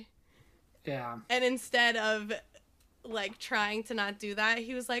day. Yeah. And instead of, like, trying to not do that,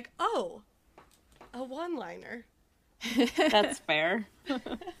 he was like, oh, a one-liner. That's fair.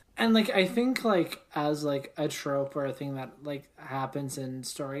 And, like, I think, like, as, like, a trope or a thing that, like, happens in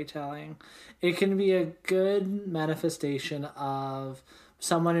storytelling, it can be a good manifestation of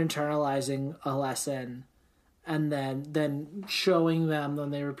someone internalizing a lesson and then showing them when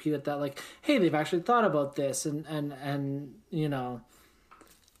they repeat it that, like, hey, they've actually thought about this and you know,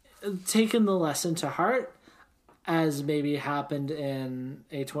 taken the lesson to heart, as maybe happened in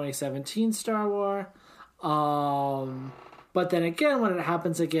a 2017 Star Wars. But then again, when it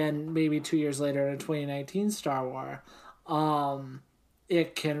happens again, maybe 2 years later in a 2019 Star Wars,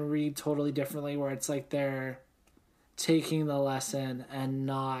 it can read totally differently, where it's like they're taking the lesson and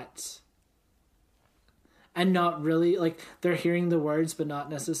not really, like, they're hearing the words, but not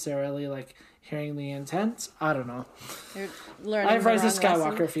necessarily, like, hearing the intent. I don't know. You're learning I have Rise of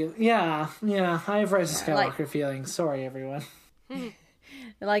Skywalker lesson. feeling. Yeah, I have Rise of Skywalker feelings. Sorry, everyone.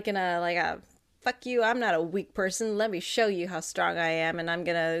 Like in a fuck you, I'm not a weak person. Let me show you how strong I am, and I'm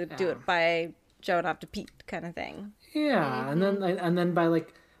gonna do it by showing off to Pete kind of thing. Yeah, and then by,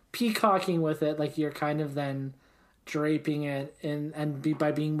 like, peacocking with it, like, you're kind of then draping it in, and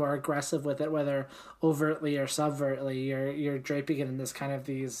by being more aggressive with it, whether overtly or subvertly, you're draping it in this kind of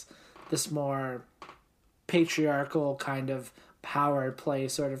this more patriarchal kind of power play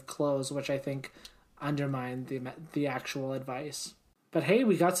sort of clothes, which I think undermine the actual advice. But hey,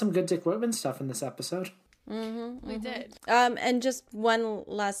 we got some good Dick Whitman stuff in this episode. We did. And just one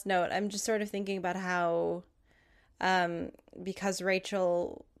last note. I'm just sort of thinking about how, because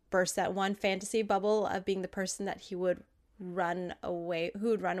Rachel burst that one fantasy bubble of being the person that who would run away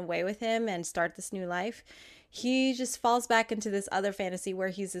with him and start this new life, he just falls back into this other fantasy where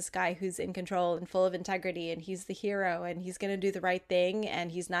he's this guy who's in control and full of integrity, and he's the hero, and he's going to do the right thing,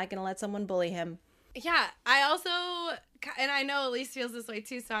 and he's not going to let someone bully him. Yeah, I also, and I know Elise feels this way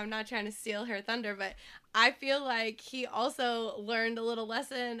too, so I'm not trying to steal her thunder, but I feel like he also learned a little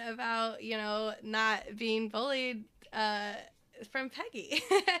lesson about, not being bullied from Peggy.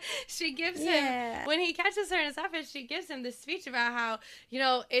 She gives him, when he catches her in his office, she gives him this speech about how,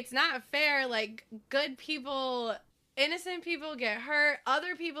 it's not fair, like, innocent people get hurt.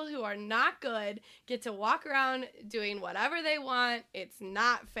 Other people who are not good get to walk around doing whatever they want. It's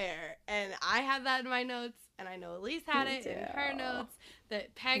not fair. And I had that in my notes, and I know Elise had it in her notes,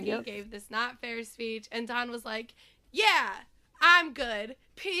 that Peggy gave this not fair speech. And Don was like, yeah, I'm good.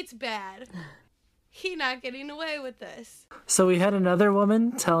 Pete's bad. He not getting away with this. So we had another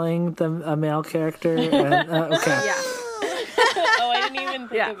woman telling them a male character. Okay. Yeah. Oh, I didn't even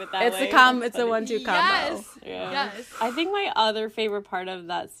think of it that way. It's a 1-2 combo. Yes. Yeah. Yes. I think my other favorite part of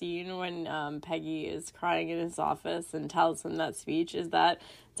that scene when Peggy is crying in his office and tells him that speech is that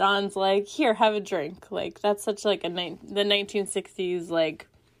Don's like, here, have a drink. Like, that's such like the 1960s, like,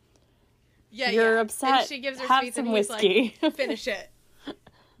 you're upset, and she gives her have speech some and he's whiskey. like, finish it.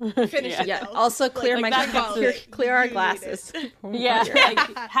 Finish it. Yeah. Though. Also clear clear our You need glasses. Yeah,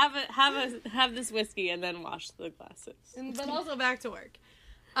 like, have this whiskey and then wash the glasses. But also back to work.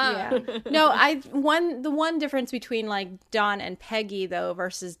 Yeah. No, the one difference between like Don and Peggy though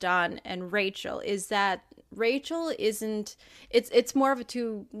versus Don and Rachel is that Rachel isn't. It's more of a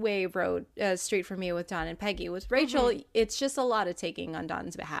two-way road street for me with Don and Peggy. With Rachel, it's just a lot of taking on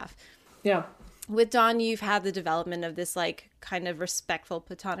Don's behalf. Yeah. With Don, you've had the development of this like kind of respectful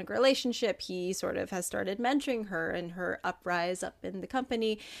platonic relationship. He sort of has started mentoring her and her uprise up in the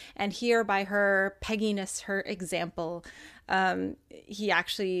company, and here by her Pegginess, her example, he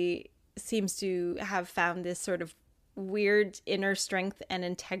actually seems to have found this sort of weird inner strength and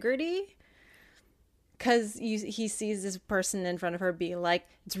integrity. Because he sees this person in front of her being like,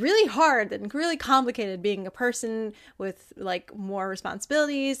 it's really hard and really complicated being a person with like more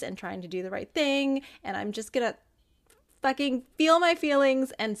responsibilities and trying to do the right thing. And I'm just going to fucking feel my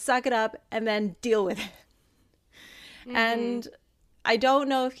feelings and suck it up and then deal with it. Mm-hmm. And I don't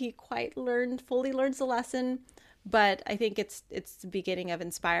know if he quite fully learns the lesson, but I think it's the beginning of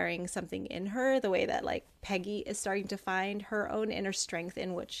inspiring something in her, the way that like Peggy is starting to find her own inner strength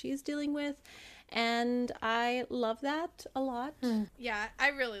in what she's dealing with. And I love that a lot. Yeah, I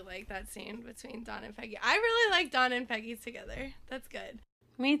really like that scene between Don and Peggy. I really like Don and Peggy together. That's good.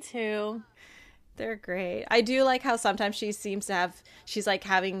 Me too. They're great. I do like how sometimes she seems to have,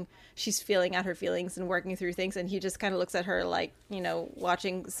 she's feeling out her feelings and working through things, and he just kind of looks at her like,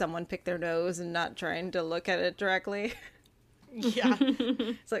 watching someone pick their nose and not trying to look at it directly. Yeah.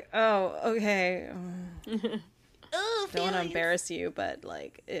 It's like, oh, okay. Oh, Don't want to embarrass you, but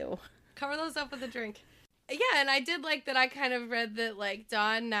like, ew. Cover those up with a drink. Yeah, and I did like that I kind of read that, like,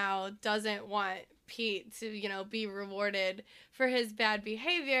 Don now doesn't want Pete to, be rewarded for his bad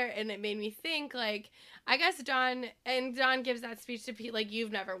behavior, and it made me think, like, I guess Don gives that speech to Pete, like,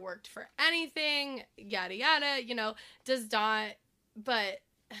 you've never worked for anything, yada, yada, does Don, but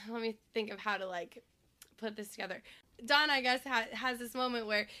let me think of how to, like, put this together. Don, I guess, has this moment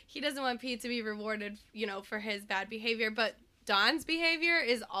where he doesn't want Pete to be rewarded, for his bad behavior, but Don's behavior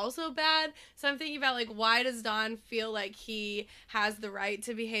is also bad. So I'm thinking about, like, why does Don feel like he has the right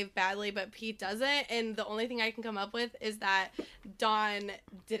to behave badly, but Pete doesn't? And the only thing I can come up with is that Don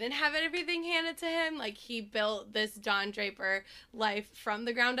didn't have everything handed to him. Like, he built this Don Draper life from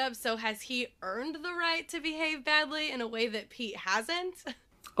the ground up. So has he earned the right to behave badly in a way that Pete hasn't?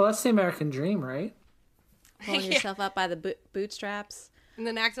 Well, that's the American dream, right? Pulling yourself up by the bootstraps. And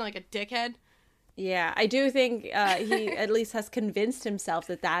then acting like a dickhead. Yeah, I do think he at least has convinced himself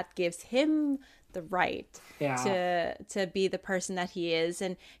that gives him the right to be the person that he is.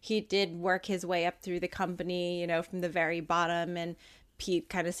 And he did work his way up through the company, from the very bottom. And Pete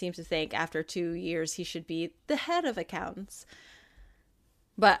kind of seems to think after 2 years he should be the head of accounts.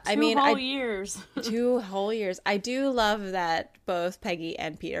 But 2 whole years. 2 whole years. I do love that both Peggy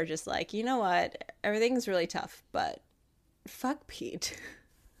and Pete are just like, you know what? Everything's really tough, but fuck Pete.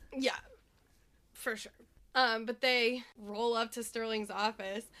 Yeah. For sure. But they roll up to Sterling's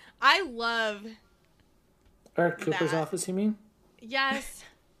office. I love Eric Cooper's office, you mean? Yes.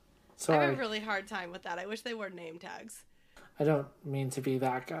 Sorry. I have a really hard time with that. I wish they wore name tags. I don't mean to be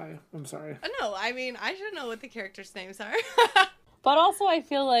that guy. I'm sorry. No, I mean, I should know what the characters' names are. But also, I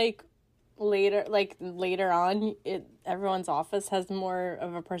feel like later on, everyone's office has more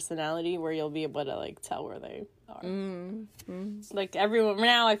of a personality where you'll be able to like tell where they are. Like everyone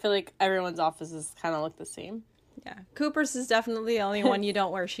now, I feel like everyone's offices kind of look the same. Yeah, Cooper's is definitely the only one you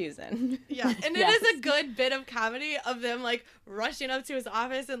don't wear shoes in. Yeah, and it is a good bit of comedy of them, like, rushing up to his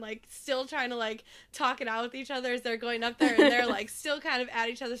office and, like, still trying to, like, talk it out with each other as they're going up there, and they're, like, still kind of at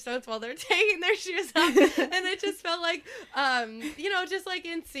each other's throats while they're taking their shoes off, and it just felt like, you know, just, like,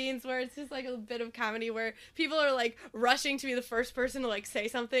 in scenes where it's just, like, a bit of comedy where people are, like, rushing to be the first person to, like, say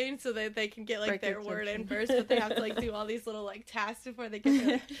something so that they can get, like, their word in first, but they have to, like, do all these little, like, tasks before they get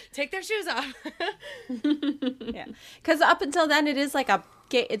to, like, take their shoes off. Yeah, because up until then, it is like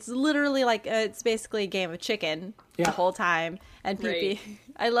it's literally like it's basically a game of chicken the whole time. And PP,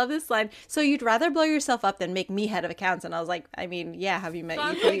 I love this line. So you'd rather blow yourself up than make me head of accounts? And I was like, I mean, yeah. Have you met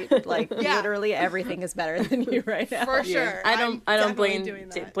you? Like, literally everything is better than you right now. For sure. I don't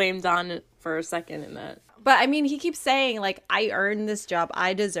blame Don for a second in that. But I mean, he keeps saying, like, I earned this job,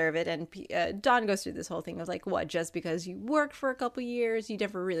 I deserve it. And Don goes through this whole thing of, like, what, just because you worked for a couple years, you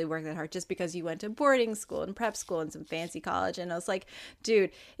never really worked that hard, just because you went to boarding school and prep school and some fancy college. And I was like,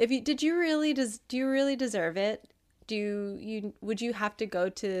 dude, do you really deserve it? Would you have to go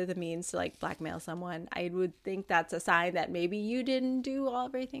to the means to, like, blackmail someone? I would think that's a sign that maybe you didn't do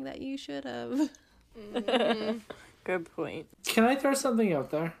everything that you should have. Mm-hmm. Good point. Can I throw something out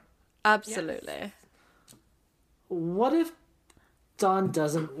there? Absolutely. Yes. What if Don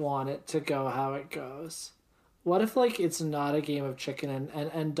doesn't want it to go how it goes? What if, like, it's not a game of chicken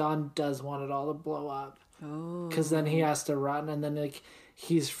and Don does want it all to blow up? Because then he has to run and then, like,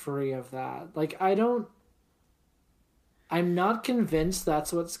 he's free of that. Like, I'm not convinced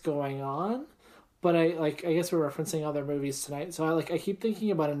that's what's going on, but I guess we're referencing other movies tonight. So I keep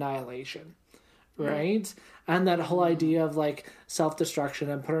thinking about Annihilation, right? And that whole idea of, like, self-destruction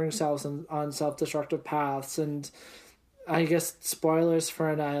and putting ourselves on self-destructive paths. And I guess spoilers for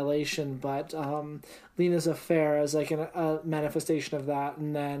Annihilation, but Lena's Affair is, like, a manifestation of that.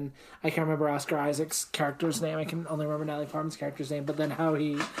 And then I can't remember Oscar Isaac's character's name. I can only remember Natalie Portman's character's name. But then how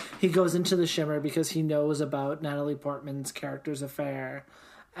he goes into the Shimmer because he knows about Natalie Portman's character's affair.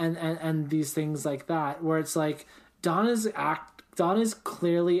 And these things like that, where it's like Don is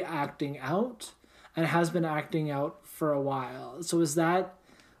clearly acting out and has been acting out for a while. So is that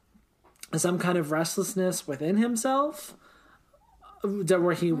some kind of restlessness within himself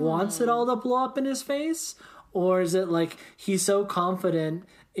where he wants it all to blow up in his face? Or is it like he's so confident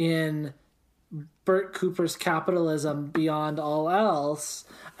in Bert Cooper's capitalism beyond all else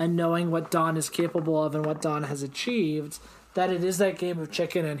and knowing what Don is capable of and what Don has achieved that it is that game of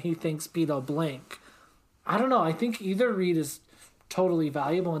chicken and he thinks Beetle blink? I don't know. I think either read is totally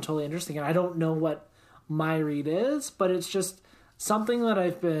valuable and totally interesting, and I don't know what my read is, but it's just something that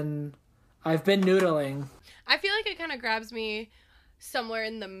I've been noodling. I feel like it kind of grabs me somewhere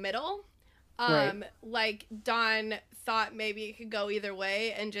in the middle. Right. Like Don thought maybe it could go either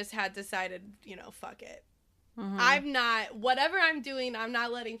way and just had decided, you know, fuck it. Mm-hmm. Whatever I'm doing, I'm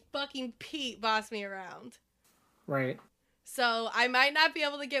not letting fucking Pete boss me around. Right. So I might not be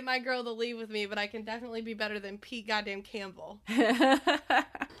able to get my girl to leave with me, but I can definitely be better than Pete goddamn Campbell. I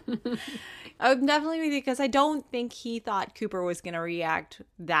would definitely with you because I don't think he thought Cooper was going to react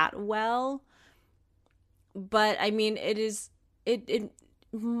that well. But I mean, it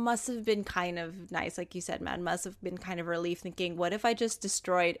must have been kind of nice, like you said, Matt. Must have been kind of relief thinking, what if I just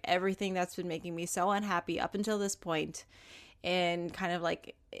destroyed everything that's been making me so unhappy up until this point, and kind of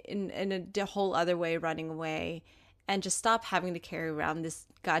like in a whole other way running away. And just stop having to carry around this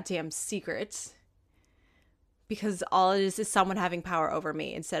goddamn secret. Because all it is someone having power over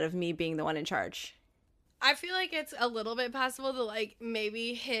me instead of me being the one in charge. I feel like it's a little bit possible that, like,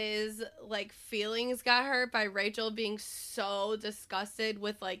 maybe his, like, feelings got hurt by Rachel being so disgusted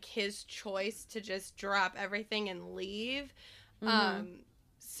with, like, his choice to just drop everything and leave. Mm-hmm.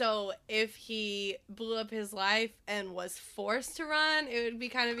 So if he blew up his life and was forced to run, it would be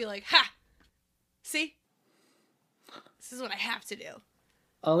kind of be like, ha! See? This is what I have to do.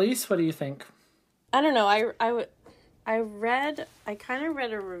 Elise, what do you think? I don't know. I kind of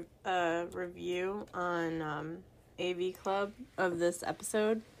read a review on AV Club of this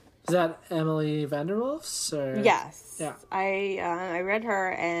episode. Is that Emily Vanderwolf's? Or? Yes. Yeah. I read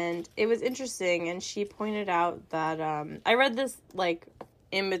her and it was interesting, and she pointed out that I read this like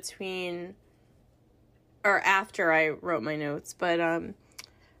in between or after I wrote my notes, but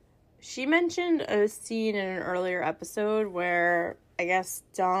she mentioned a scene in an earlier episode where I guess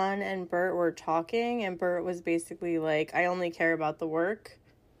Don and Bert were talking, and Bert was basically like, I only care about the work,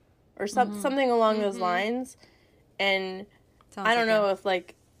 or something along those lines. And Sounds I don't like know if,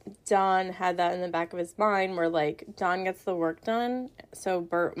 like, Don had that in the back of his mind where, like, Don gets the work done, so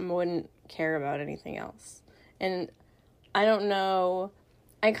Bert wouldn't care about anything else. And I don't know.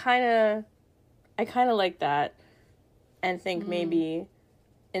 I kind of like that, and think maybe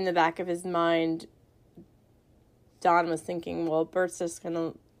in the back of his mind, Don was thinking, well, Bert's just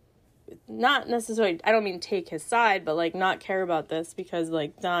gonna not necessarily, I don't mean take his side, but, like, not care about this because,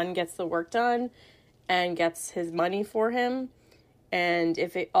 like, Don gets the work done and gets his money for him. And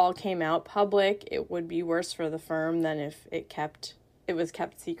if it all came out public, it would be worse for the firm than if it was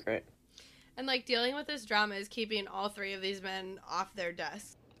kept secret. And, like, dealing with this drama is keeping all three of these men off their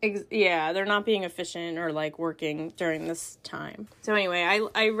desks. Yeah, they're not being efficient or, like, working during this time. So anyway,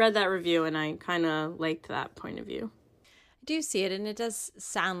 I read that review and I kind of liked that point of view. I do see it, and it does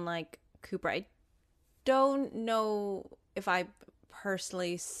sound like Cooper. I don't know if I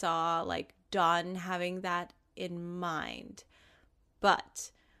personally saw, like, Don having that in mind. But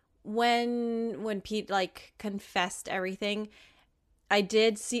when Pete, like, confessed everything, I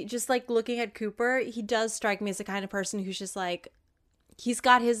did see, just, like, looking at Cooper, he does strike me as the kind of person who's just, like, he's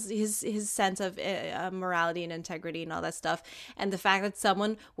got his sense of morality and integrity and all that stuff. And the fact that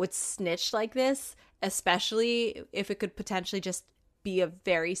someone would snitch like this, especially if it could potentially just be a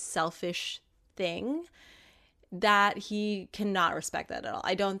very selfish thing, that he cannot respect that at all.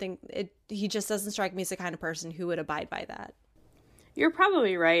 I don't think he just doesn't strike me as the kind of person who would abide by that. You're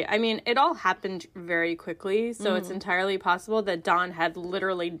probably right. I mean, it all happened very quickly, so it's entirely possible that Don had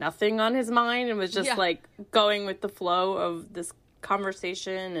literally nothing on his mind and was just like going with the flow of this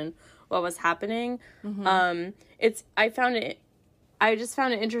conversation and what was happening. I just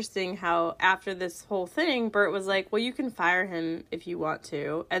found it interesting how after this whole thing, Bert was like, well, you can fire him if you want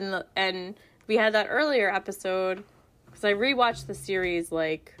to. And we had that earlier episode, because I rewatched the series,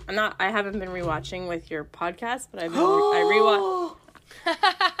 like, I haven't been rewatching with your podcast, but I rewatched.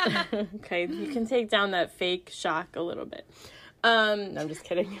 Okay, you can take down that fake shock a little bit. No, I'm just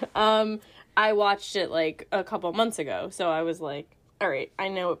kidding. I watched it, like, a couple months ago, so I was like, all right, I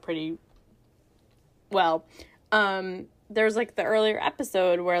know it pretty well. There's, like, the earlier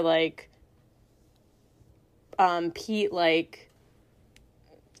episode where, like, Pete, like,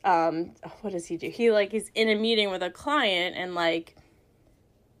 what does he do? He, like, is in a meeting with a client and, like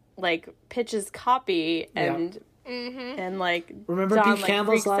pitches copy and like, remember Don, Pete like,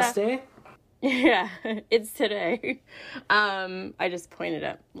 Campbell's last out. day? Yeah, it's today. I just pointed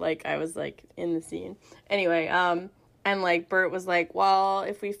up, like, I was, like, in the scene. Anyway, and, like, Bert was like, well,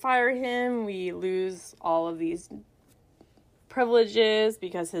 if we fire him, we lose all of these privileges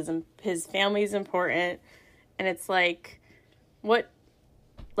because his family's important. And it's like, what,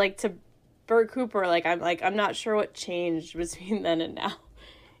 like, to Bert Cooper, like, I'm not sure what changed between then and now.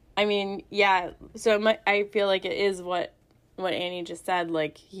 I mean, yeah, so I feel like it is what Annie just said,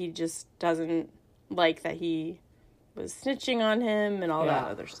 like, he just doesn't like that he was snitching on him and all that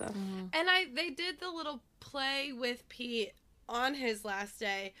other stuff. And they did the little play with Pete on his last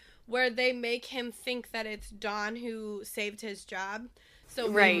day where they make him think that it's Don who saved his job. So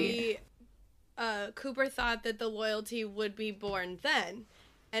maybe Cooper thought that the loyalty would be born then,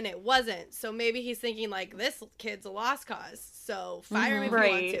 and it wasn't. So maybe he's thinking, like, this kid's a lost cause, so fire him if you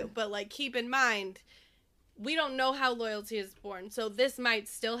want to. But, like, keep in mind, we don't know how loyalty is born. So this might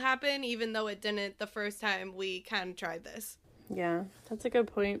still happen, even though it didn't the first time we kind of tried this. Yeah, that's a good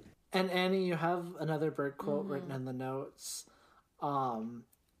point. And Annie, you have another Bert quote written in the notes. And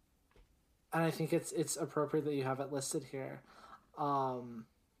I think it's appropriate that you have it listed here.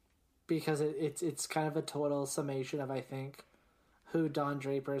 Because it's kind of a total summation of, I think, who Don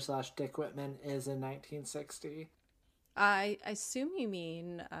Draper / Dick Whitman is in 1960. I assume you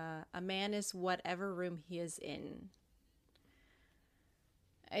mean a man is whatever room he is in.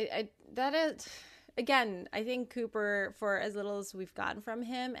 That is, again, I think Cooper, for as little as we've gotten from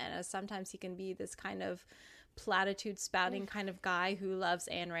him, and as sometimes he can be this kind of platitude spouting kind of guy who loves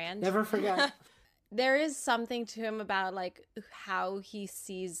Ayn Rand. Never forget. There is something to him about, like, how he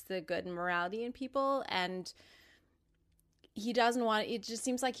sees the good and morality in people, and he doesn't want, it just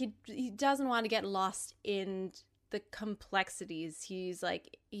seems like he doesn't want to get lost in the complexities. He's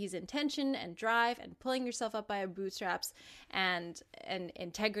intention and drive and pulling yourself up by your bootstraps and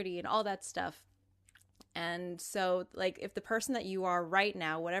integrity and all that stuff. And so, like, if the person that you are right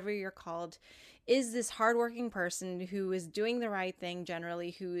now, whatever you're called, is this hardworking person who is doing the right thing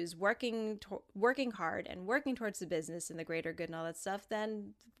generally, who is working hard and working towards the business and the greater good and all that stuff,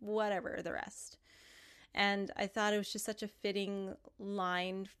 then whatever the rest. And I thought it was just such a fitting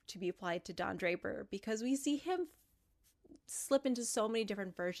line to be applied to Don Draper because we see him slip into so many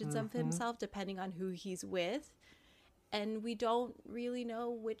different versions of himself depending on who he's with. And we don't really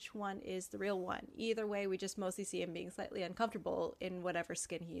know which one is the real one. Either way, we just mostly see him being slightly uncomfortable in whatever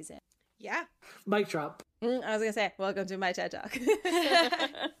skin he's in. Yeah. Mic drop. I was going to say, welcome to my TED Talk.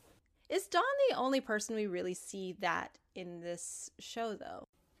 Is Dawn the only person we really see that in this show, though?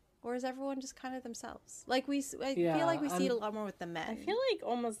 Or is everyone just kind of themselves? Like, I feel like we see it a lot more with the men. I feel like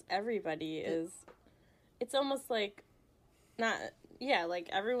almost everybody is. It's almost like, like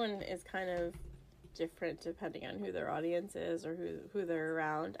everyone is kind of different depending on who their audience is or who they're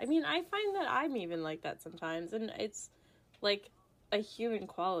around. I mean, I find that I'm even like that sometimes, and it's like a human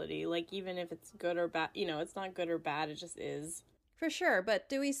quality. Like, even if it's good or bad, it's not good or bad, it just is. For sure, but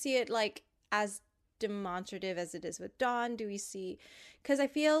do we see it like as demonstrative as it is with Dawn? Do we see, because I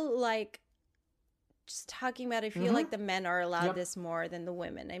feel like, just talking about it, I feel like the men are allowed this more than the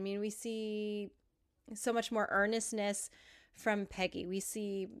women. I mean, we see so much more earnestness from Peggy. We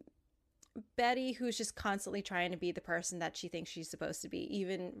see Betty, who's just constantly trying to be the person that she thinks she's supposed to be,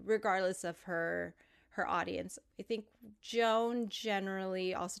 even regardless of her audience. I think Joan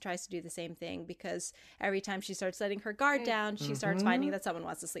generally also tries to do the same thing because every time she starts letting her guard down, she starts finding that someone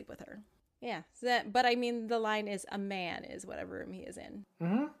wants to sleep with her. Yeah. But I mean, the line is a man is whatever room he is in.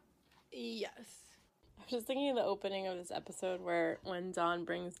 Yes. I was just thinking of the opening of this episode when Dawn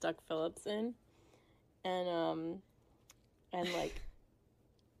brings Duck Phillips in, and like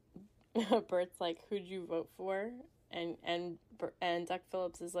Bert's like, "Who'd you vote for?" And Duck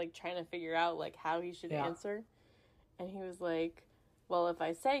Phillips is like trying to figure out like how he should answer, and he was like, "Well, if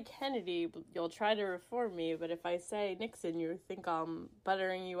I say Kennedy, you'll try to reform me, but if I say Nixon, you think I'm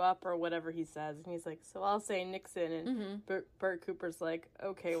buttering you up," or whatever he says. And he's like, "So I'll say Nixon." And Bert Cooper's like,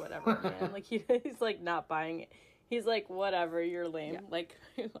 "Okay, whatever, man." Like he's like not buying it. He's like, "Whatever, you're lame. Yeah. Like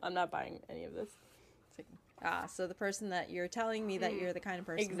I'm not buying any of this." It's like, so the person that you're telling me that you're the kind of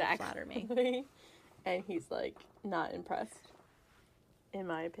person that flatter me. And he's like not impressed, in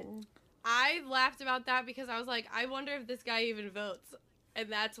my opinion. I laughed about that because I was like, I wonder if this guy even votes.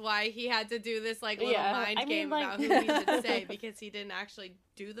 And that's why he had to do this like little mind game about who he should say, because he didn't actually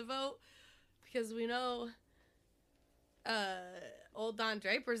do the vote. Because we know old Don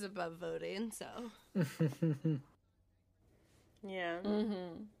Draper's above voting, so. Yeah.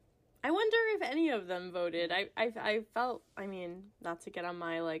 I wonder if any of them voted. I felt, I mean, not to get on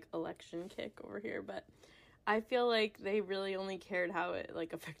my like election kick over here, but I feel like they really only cared how it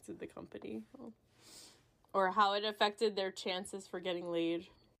like affected the company or how it affected their chances for getting laid.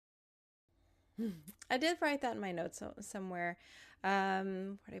 I did write that in my notes somewhere.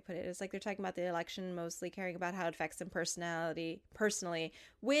 Where did I put it? It's like they're talking about the election mostly caring about how it affects them personally,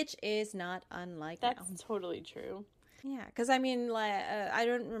 which is not unlike That's now. totally true. Yeah, because I mean, like, I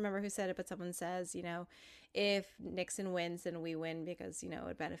don't remember who said it, but someone says, if Nixon wins, then we win because,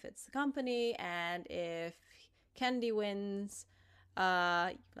 it benefits the company. And if Kennedy wins,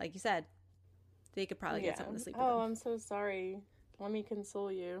 like you said, they could probably get someone to sleep with them. I'm so sorry. Let me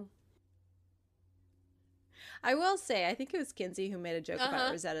console you. I will say, I think it was Kinsey who made a joke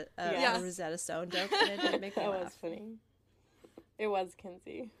about a Rosetta Stone joke, and it did make me laugh. That was funny. It was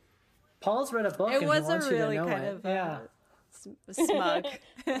Kinsey. Paul's read a book. It and was he wants a really you to know kind it. of smug.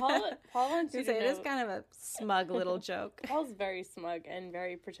 Paul wants you to know. It is kind of a smug little joke. Paul's very smug and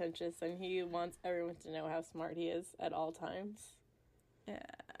very pretentious, and he wants everyone to know how smart he is at all times.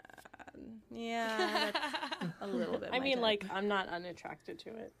 Yeah, a little bit. I mean, like, I'm not unattracted to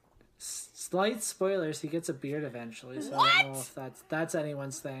it. Slight spoilers: he gets a beard eventually, so I don't know if that's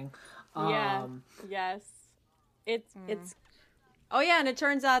anyone's thing. Yes, it's. Oh yeah, and it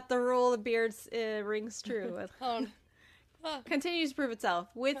turns out the rule of beards rings true. Continues to prove itself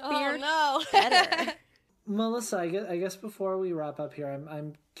with beard. Oh no, better. Melissa, I guess before we wrap up here,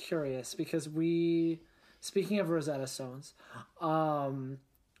 I'm curious because speaking of Rosetta Stones,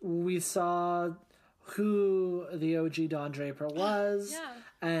 we saw who the OG Don Draper was,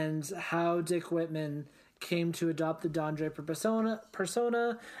 and how Dick Whitman came to adopt the Don Draper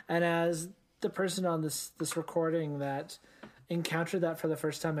persona, and as the person on this recording that encountered that for the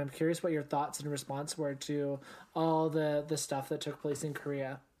first time, I'm curious what your thoughts and response were to all the stuff that took place in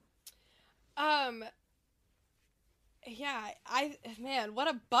Korea. Yeah, man, what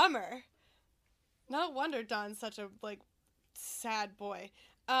a bummer. No wonder Don's such a sad boy.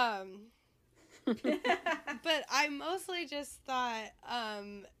 But I mostly just thought,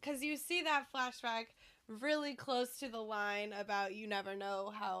 because you see that flashback really close to the line about you never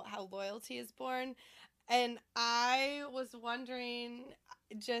know how loyalty is born. And I was wondering,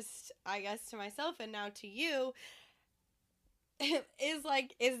 just, I guess, to myself and now to you, is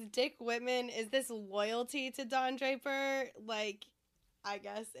Dick Whitman, is this loyalty to Don Draper? Like, I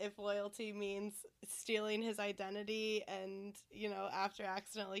guess if loyalty means stealing his identity and, after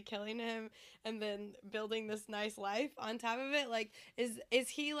accidentally killing him and then building this nice life on top of it, like, is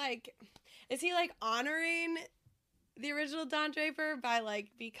he honoring the original Don Draper by, like,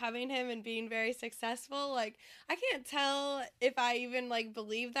 becoming him and being very successful? Like, I can't tell if I even, like,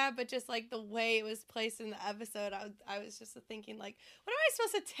 believe that, but just, like, the way it was placed in the episode, I was just thinking, like, what am I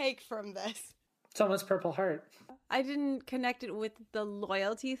supposed to take from this? Thomas Purple Heart. I didn't connect it with the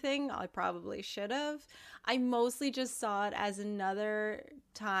loyalty thing. I probably should have. I mostly just saw it as another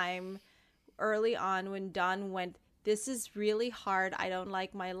time early on when Don went, this is really hard. I don't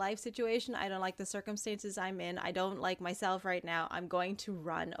like my life situation. I don't like the circumstances I'm in. I don't like myself right now. I'm going to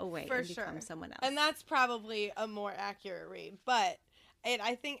run away and become someone else. And that's probably a more accurate read. But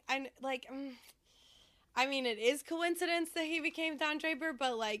I think, I mean, it is coincidence that he became Don Draper,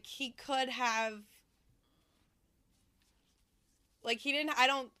 but, like, he could have, like,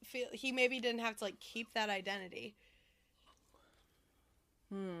 he maybe didn't have to, like, keep that identity.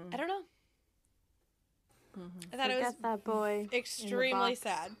 I don't know. I thought it was that boy extremely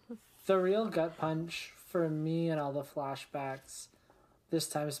sad. The real gut punch for me and all the flashbacks, this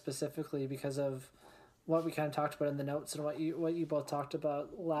time specifically because of what we kind of talked about in the notes and what you both talked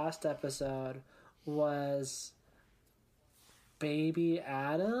about last episode, was baby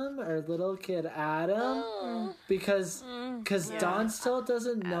Adam or little kid Adam, because Don still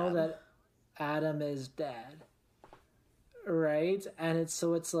doesn't know that Adam is dead, right? And it's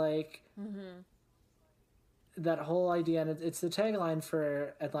like that whole idea, and it's the tagline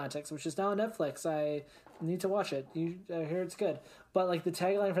for Atlantics, which is now on Netflix. I need to watch it. I hear it's good, but like the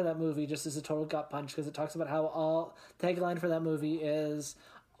tagline for that movie just is a total gut punch because it talks about how all tagline for that movie is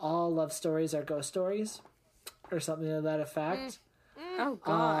all love stories are ghost stories, or something to that effect. Oh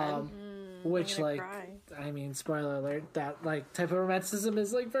God! Which, like, cry. I mean, spoiler alert, that like type of romanticism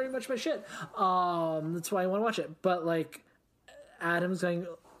is like very much my shit. That's why I want to watch it. But like, Adam's going.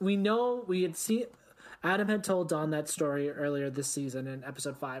 We had seen. Adam had told Don that story earlier this season in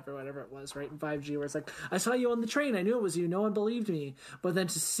episode 5 or whatever it was, right? In 5G, where it's like, I saw you on the train. I knew it was you. No one believed me. But then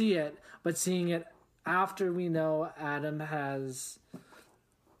seeing it after we know Adam has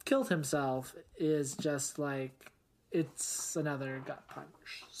killed himself is just like, it's another gut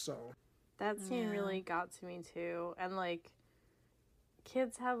punch. So that scene really got to me too. And like,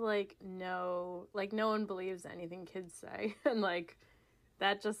 kids have like no one believes anything kids say. And like,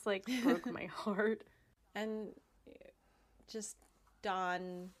 that just like broke my heart. And just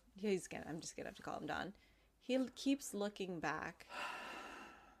Don, I'm just gonna have to call him Don. He keeps looking back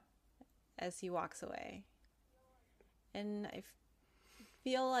as he walks away. And I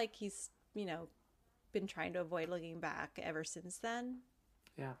feel like he's, been trying to avoid looking back ever since then.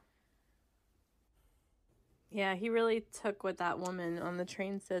 yeah. Yeah, he really took what that woman on the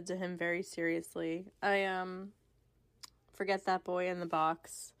train said to him very seriously. I forget that boy in the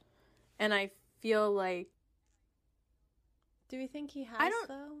box. And I feel like, do we think he has,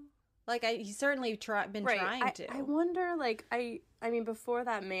 though? Like, he's certainly been trying to. I wonder, like, I mean, before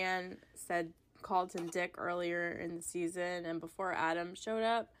that man called him Dick earlier in the season and before Adam showed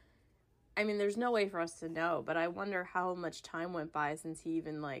up, I mean, there's no way for us to know, but I wonder how much time went by since he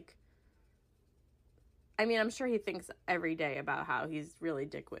even, like, I mean, I'm sure he thinks every day about how he's really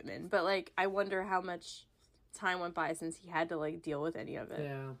Dick Whitman, but, like, I wonder how much time went by since he had to, like, deal with any of it.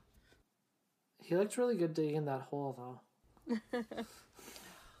 Yeah. He looked really good digging that hole, though.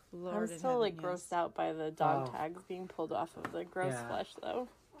 Lord I'm still, like, grossed out by the dog tags being pulled off of the gross flesh, though.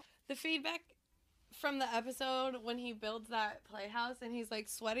 The feedback from the episode when he builds that playhouse and he's, like,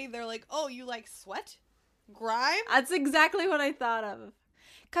 sweaty, they're like, oh, you like sweat? Grime? That's exactly what I thought of.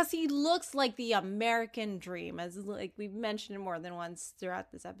 Because he looks like the American dream, as like we've mentioned more than once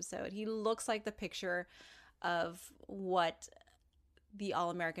throughout this episode. He looks like the picture of what the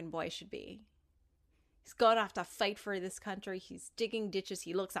all-American boy should be. He's going off to fight for this country. He's digging ditches.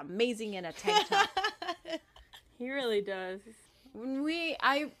 He looks amazing in a tank top. He really does.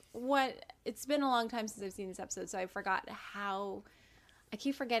 It's been a long time since I've seen this episode, so I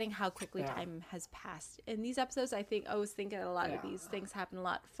keep forgetting how quickly time has passed. In these episodes, I was thinking a lot of these things happen a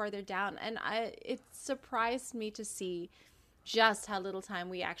lot farther down, and it surprised me to see just how little time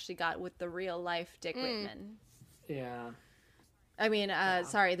we actually got with the real life Dick Whitman. Yeah. I mean,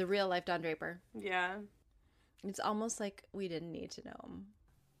 sorry, the real life Don Draper. Yeah. It's almost like we didn't need to know him.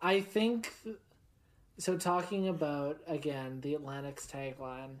 I think, so talking about, again, the Atlantic's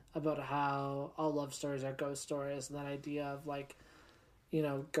tagline, about how all love stories are ghost stories, and that idea of, like,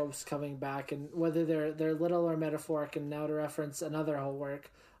 ghosts coming back, and whether they're literal or metaphoric. And now to reference another whole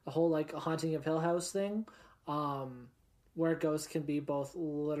work, a whole like Haunting of Hill House thing, where ghosts can be both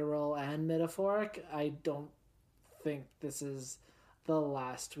literal and metaphoric. I don't think this is the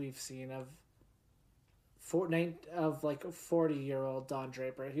last we've seen of 40-year-old Don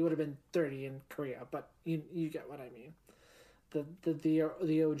Draper. He would have been 30 in Korea, but you get what I mean.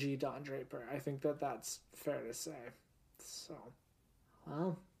 The OG Don Draper. I think that's fair to say. So,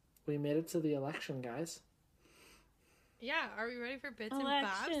 well, we made it to the election, guys. Yeah, are we ready for bits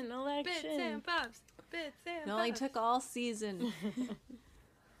Election. and bobs? Bits and bobs. Bits and It only bobs. took all season.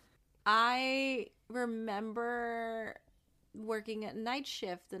 I remember working at night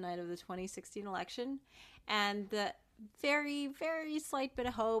shift the night of the 2016 election, and the very, very slight bit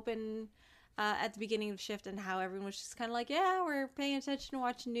of hope and at the beginning of shift, and how everyone was just kind of like, yeah, we're paying attention to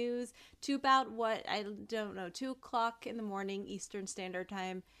watch news, to about 2 o'clock in the morning Eastern Standard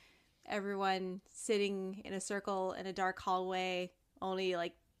Time. Everyone sitting in a circle in a dark hallway, only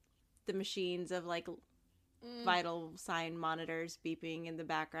like the machines of like vital sign monitors beeping in the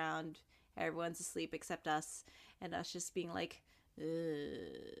background. Everyone's asleep except us, and us just being like, ugh.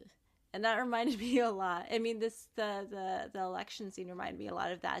 And that reminded me a lot. I mean, the election scene reminded me a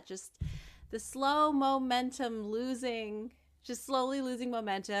lot of that. Just the slow momentum slowly losing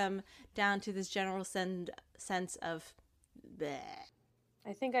momentum down to this general sense of bleh.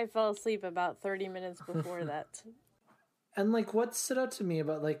 I think I fell asleep about 30 minutes before that. And like, what stood out to me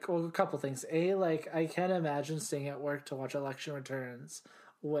about a couple things. I can't imagine staying at work to watch election returns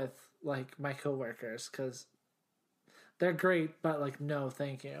with like my coworkers, because they're great, but like, no,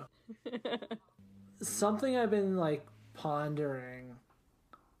 thank you. Something I've been like pondering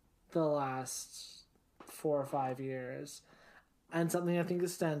the last 4 or 5 years, and something I think that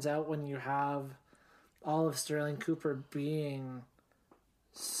stands out when you have all of Sterling Cooper being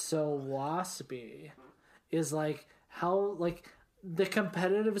so waspy, is like how like the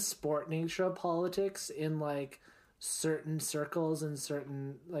competitive sport nature of politics in like certain circles and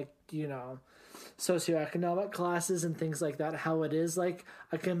certain socioeconomic classes and things like that, how it is like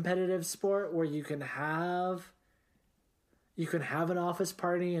a competitive sport where you can have an office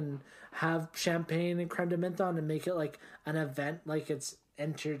party and have champagne and creme de menthe and make it like an event, like it's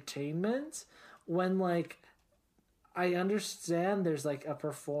entertainment, when like I understand there's like a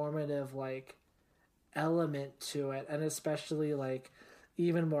performative like element to it, and especially like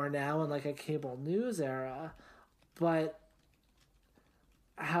even more now in like a cable news era, but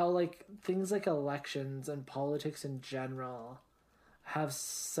how like things like elections and politics in general have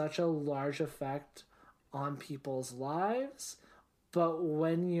such a large effect on people's lives, but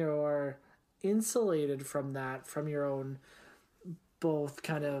when you're insulated from that, from your own both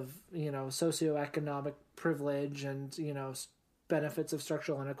kind of socioeconomic privilege and benefits of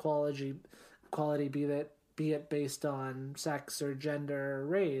structural inequality, be it based on sex or gender or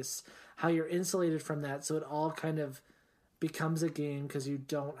race, how you're insulated from that, so it all kind of becomes a game because you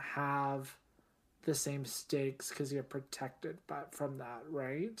don't have the same stakes because you're protected from that,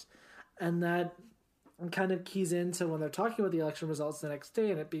 right? And that kind of keys into when they're talking about the election results the next day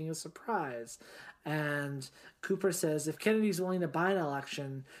and it being a surprise. And Cooper says if Kennedy's willing to buy an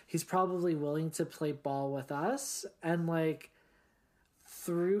election, he's probably willing to play ball with us. And like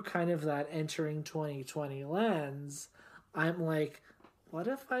through kind of that entering 2020 lens, I'm like, what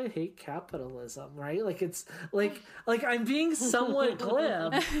if I hate capitalism, right? Like it's like I'm being somewhat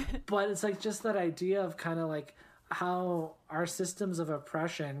glib, but it's like just that idea of kind of like how our systems of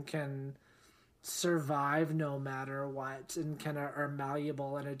oppression can survive no matter what, and kind of are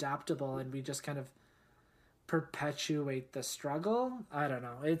malleable and adaptable, and we just kind of perpetuate the struggle. I don't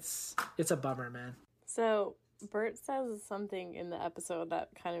know. It's a bummer, man. So Bert says something in the episode that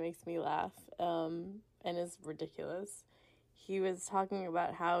kind of makes me laugh, and is ridiculous. He was talking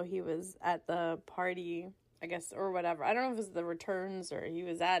about how he was at the party, I guess, or whatever. I don't know if it was the returns or he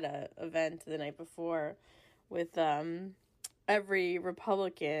was at a event the night before with every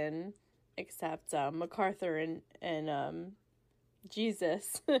Republican except MacArthur and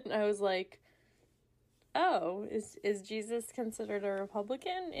Jesus. And I was like, oh, is Jesus considered a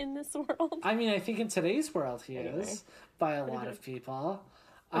Republican in this world? I mean, I think in today's world he is, by a lot of people.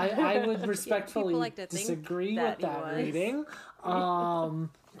 I would respectfully like to think disagree that with that he was. reading. But,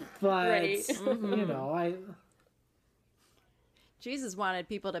 Right. Jesus wanted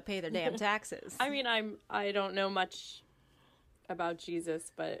people to pay their damn taxes. I mean, I don't know much about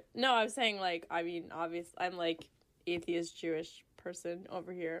Jesus, but no, I was saying like, I mean, obviously I'm like atheist Jewish person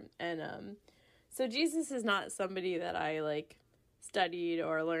over here, and so Jesus is not somebody that I like studied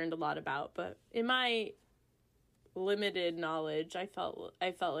or learned a lot about, but in my limited knowledge, I felt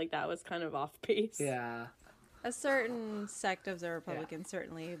like that was kind of off base. Yeah. A certain sect of the Republicans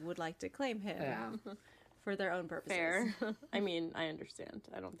certainly would like to claim him Yeah. for their own purposes. Fair. I mean, I understand.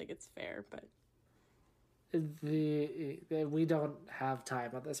 I don't think it's fair, but We don't have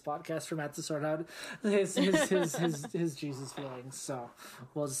time on this podcast for Matt to sort out his Jesus feelings, so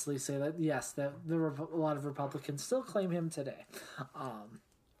we'll just say that yes, that there were a lot of Republicans still claim him today.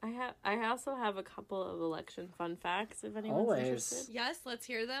 I also have a couple of election fun facts if anyone's Always. interested. Yes, let's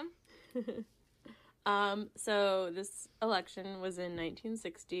hear them. So this election was in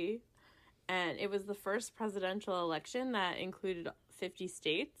 1960, and it was the first presidential election that included 50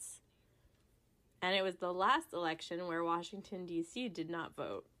 states. And it was the last election where Washington, D.C. did not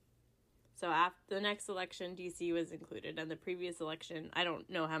vote. So after the next election, D.C. was included. And the previous election, I don't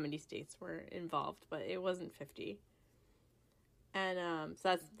know how many states were involved, but it wasn't 50. And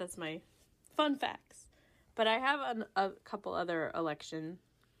so that's my fun facts. But I have a couple other election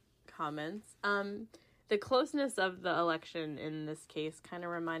comments. The closeness of the election in this case kind of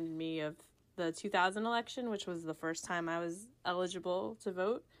reminded me of the 2000 election, which was the first time I was eligible to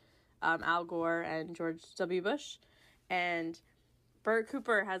vote. Al Gore and George W. Bush. And Bert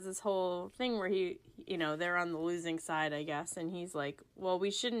Cooper has this whole thing where he, they're on the losing side, I guess. And he's like, well, we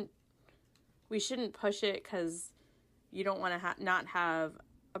shouldn't push it because you don't want to not have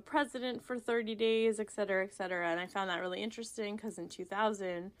a president for 30 days, et cetera, et cetera. And I found that really interesting because in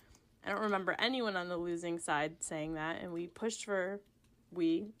 2000, I don't remember anyone on the losing side saying that. And we pushed for,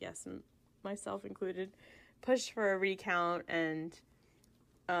 yes, myself included, pushed for a recount, and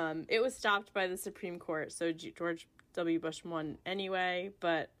it was stopped by the Supreme Court, so George W. Bush won anyway,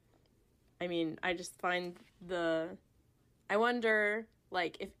 but, I mean, I just find I wonder,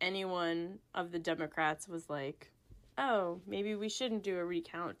 if anyone of the Democrats was like, oh, maybe we shouldn't do a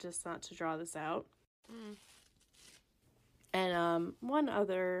recount just not to draw this out. Mm. And, one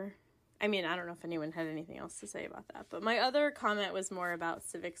other, I mean, I don't know if anyone had anything else to say about that, but my other comment was more about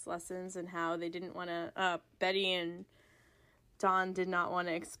civics lessons and how they didn't want to, Betty and Don did not want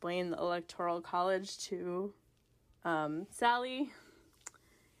to explain the Electoral College to Sally.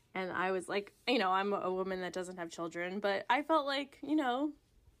 And I was like, I'm a woman that doesn't have children, but I felt like, even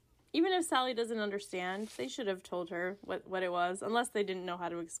if Sally doesn't understand, they should have told her what it was, unless they didn't know how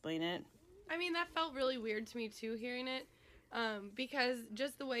to explain it. I mean, that felt really weird to me, too, hearing it. Because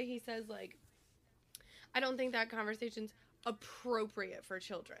just the way he says, I don't think that conversation's appropriate for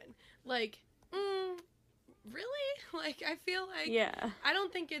children. Really? I feel like... Yeah. I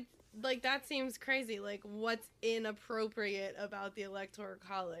don't think it's... that seems crazy. What's inappropriate about the Electoral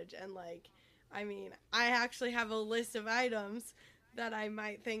College? And, I mean, I actually have a list of items that I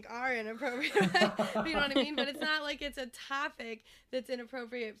might think are inappropriate. You know what I mean? But it's not like it's a topic that's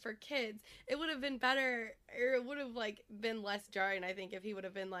inappropriate for kids. It would have been better, or it would have, been less jarring, I think, if he would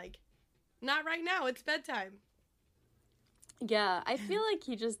have been not right now, it's bedtime. Yeah, I feel like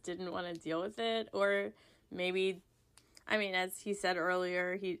he just didn't want to deal with it, or... Maybe, I mean, as he said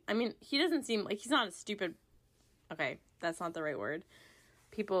earlier, he doesn't seem like he's not a stupid, okay, that's not the right word.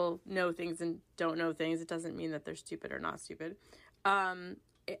 People know things and don't know things. It doesn't mean that they're stupid or not stupid.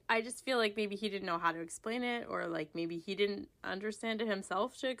 I just feel like maybe he didn't know how to explain it, or maybe he didn't understand it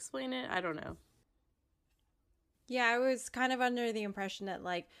himself to explain it. I don't know. Yeah, I was kind of under the impression that,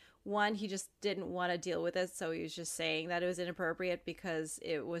 one, he just didn't want to deal with it, so he was just saying that it was inappropriate because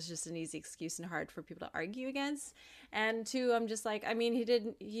it was just an easy excuse and hard for people to argue against. And two, I'm just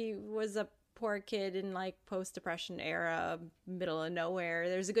he was a poor kid in post-depression era, middle of nowhere.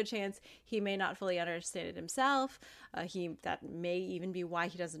 There's a good chance he may not fully understand it himself. That may even be why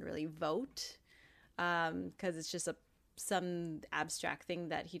he doesn't really vote, because it's just some abstract thing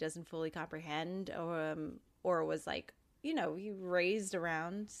that he doesn't fully comprehend, or was he raised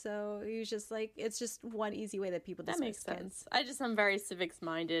around, so he was just it's just one easy way that people dismiss that makes kids. sense. I'm very civics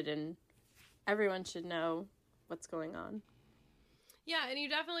minded, and everyone should know what's going on. Yeah, and you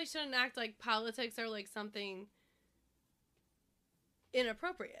definitely shouldn't act like politics are something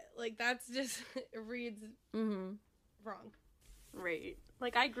inappropriate. That's just it reads wrong. Right.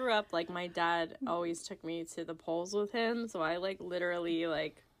 I grew up my dad always took me to the polls with him, so I literally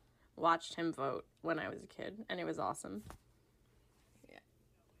watched him vote when I was a kid, and it was awesome. Yeah.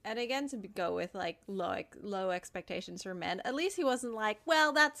 And again, to go with low expectations for men, at least he wasn't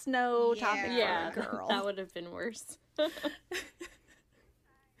well, that's no topic for a girl. That would have been worse.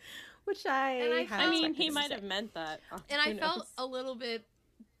 Which I mean, he might have meant that. And I felt a little bit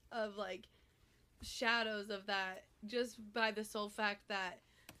of shadows of that just by the sole fact that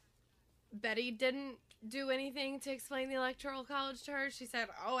Betty didn't do anything to explain the Electoral College to her. She said,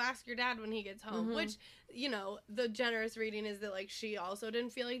 "Oh, ask your dad when he gets home," which, you know, the generous reading is that, like, she also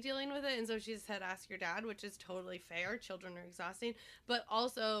didn't feel like dealing with it, and so she said, "Ask your dad," which is totally fair. Children are exhausting, but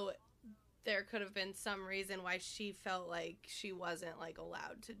also there could have been some reason why she felt like she wasn't, like,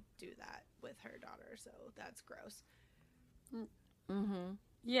 allowed to do that with her daughter, so that's gross.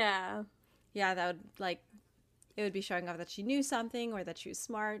 Yeah. Yeah, that would, like, it would be showing off that she knew something or that she was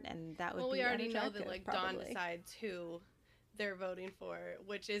smart, and that would Well, be we already know that, unattractive, like, probably. Dawn decides who they're voting for,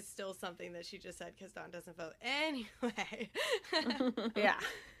 which is still something that she just said because Dawn doesn't vote anyway. Yeah.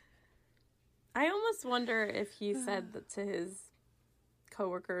 I almost wonder if he said that to his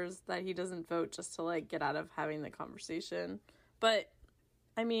coworkers that he doesn't vote just to, like, get out of having the conversation. But,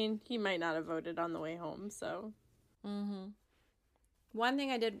 I mean, he might not have voted on the way home, so. One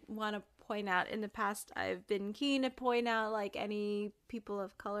thing I did want to point out, in the past, I've been keen to point out, like, any people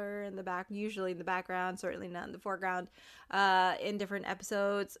of color in the back, usually in the background, certainly not in the foreground, in different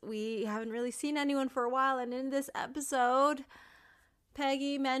episodes. We haven't really seen anyone for a while, and in this episode,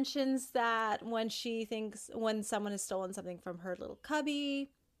 Peggy mentions that when someone has stolen something from her little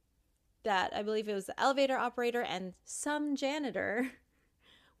cubby, that I believe it was the elevator operator and some janitor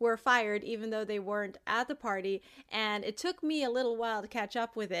were fired, even though they weren't at the party. And it took me a little while to catch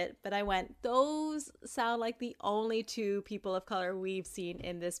up with it, but I went, those sound like the only two people of color we've seen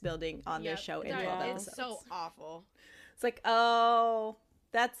in this building on this show in 12 episodes. It's so awful. It's like, oh,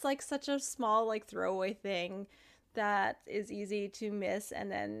 that's like such a small, like, throwaway thing that is easy to miss,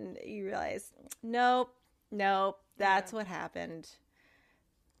 and then you realize, nope, that's what happened.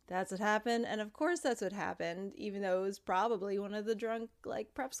 That's what happened, and of course that's what happened, even though it was probably one of the drunk,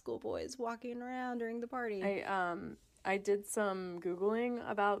 like, prep school boys walking around during the party. I did some Googling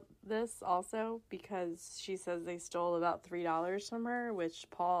about this also, because she says they stole about $3 from her, which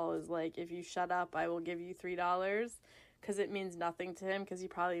Paul is like, if you shut up, I will give you $3, because it means nothing to him, because he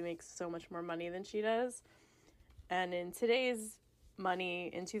probably makes so much more money than she does. And in today's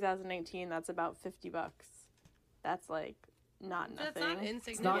money, in 2019, that's about $50. That's, like, not nothing. That's not insignificant.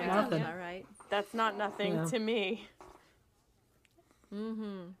 It's not nothing. All right. That's not nothing to me.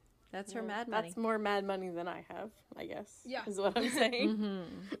 That's her mad money. That's more mad money than I have, I guess. Yeah. Is what I'm saying.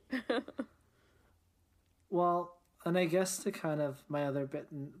 Well, and I guess to kind of my other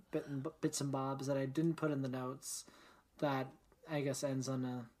bits and bobs that I didn't put in the notes, that I guess ends on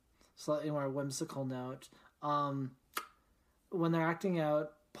a slightly more whimsical note. When they're acting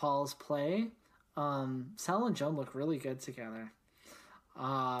out Paul's play, Sal and Joan look really good together.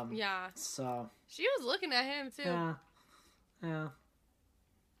 Yeah. So She was looking at him, too. yeah.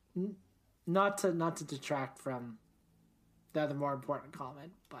 Not to detract from the other more important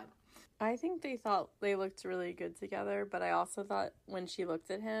comment, but I think they thought they looked really good together, but I also thought when she looked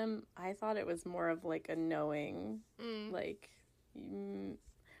at him, I thought it was more of, like, a knowing, like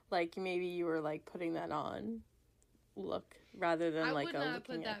maybe you were, like, putting that on look rather than I like would a not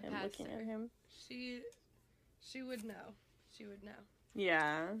looking put at that him, past looking her. at him. She would know. She would know.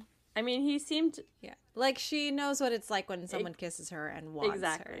 Yeah. I mean, he seemed Yeah. Like, she knows what it's like when someone kisses her and wants her.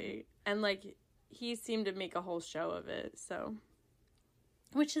 exactly. And like he seemed to make a whole show of it, so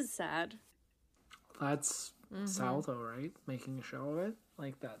which is sad. that's Sal though, right? Making a show of it,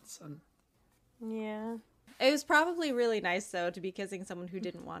 like that's Yeah. It was probably really nice, though, to be kissing someone who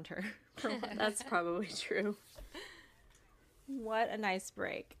didn't want her. That's probably true. What a nice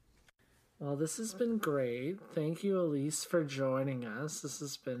break. Well, this has been great. Thank you, Elise, for joining us. This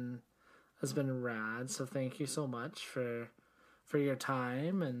has been rad. So thank you so much for your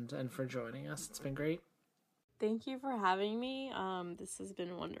time and for joining us. It's been great. Thank you for having me. This has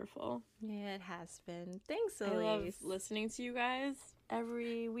been wonderful. Yeah, it has been. Thanks, I love Elise. listening to you guys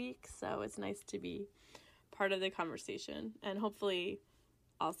every week, so it's nice to be part of the conversation. And hopefully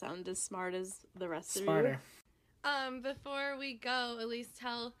I'll sound as smart as the rest Smarter. of you. Before we go, Elise,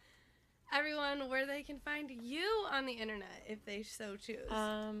 tell everyone where they can find you on the internet if they so choose.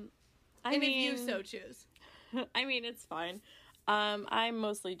 If you so choose. I mean, it's fine. I'm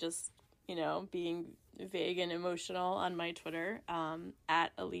mostly just, being vague and emotional on my Twitter,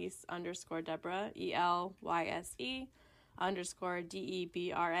 at Elise_Debra,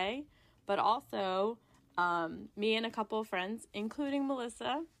 ELYSE_DEBRA. But also, me and a couple of friends, including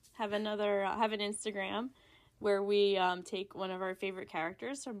Melissa, have an Instagram where we take one of our favorite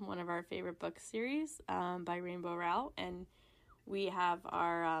characters from one of our favorite book series by Rainbow Rowell, and we have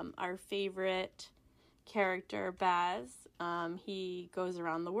our favorite character, Baz. He goes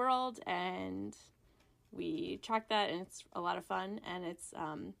around the world, and we track that, and it's a lot of fun, and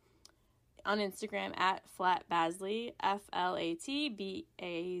on Instagram at flatbazly, FLATBAZLY.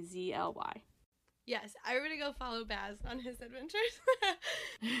 Yes, everybody go follow Baz on his adventures.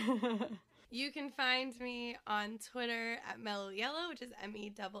 You can find me on Twitter at Mellow Yellow, which is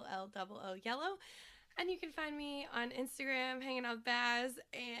MELLO Yellow. And you can find me on Instagram hanging out with Baz.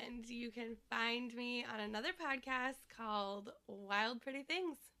 And you can find me on another podcast called Wild Pretty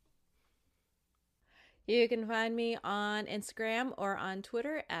Things. You can find me on Instagram or on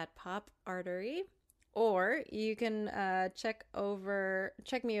Twitter at Pop Artery. Or you can check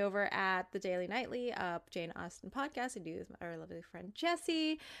me over at the Daily Nightly Jane Austen podcast I do with our lovely friend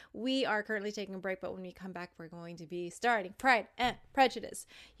Jessie. We are currently taking a break, but when we come back, we're going to be starting Pride and Prejudice.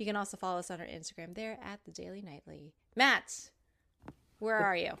 You can also follow us on our Instagram there at the Daily Nightly. Matt, where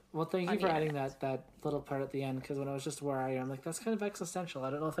are you? Well, thank you for adding that little part at the end, because when I was just where are you, I'm like, that's kind of existential.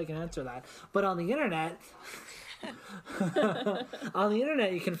 I don't know if I can answer that. But on the internet... On the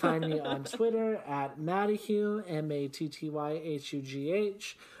internet, you can find me on Twitter at Mattyhugh, MATTYHUGH,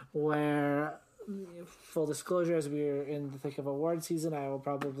 where, full disclosure, as we're in the thick of award season, I will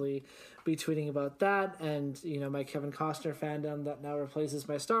probably be tweeting about that and, my Kevin Costner fandom that now replaces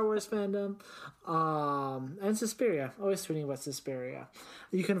my Star Wars fandom, and Suspiria, always tweeting about Suspiria.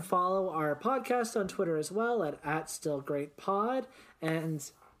 You can follow our podcast on Twitter as well at StillGreatPod,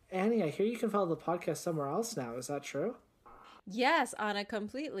 and Annie, I hear you can follow the podcast somewhere else now. Is that true? Yes, on a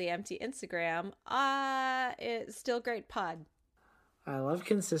completely empty Instagram. It's Still Great Pod. I love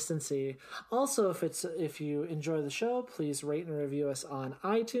consistency. Also, if you enjoy the show, please rate and review us on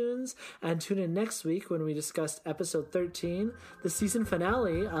iTunes, and tune in next week when we discuss episode 13, the season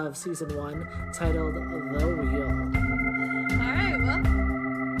finale of season 1, titled The Wheel. All right, well,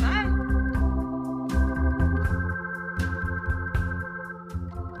 bye.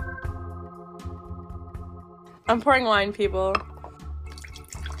 I'm pouring wine, people.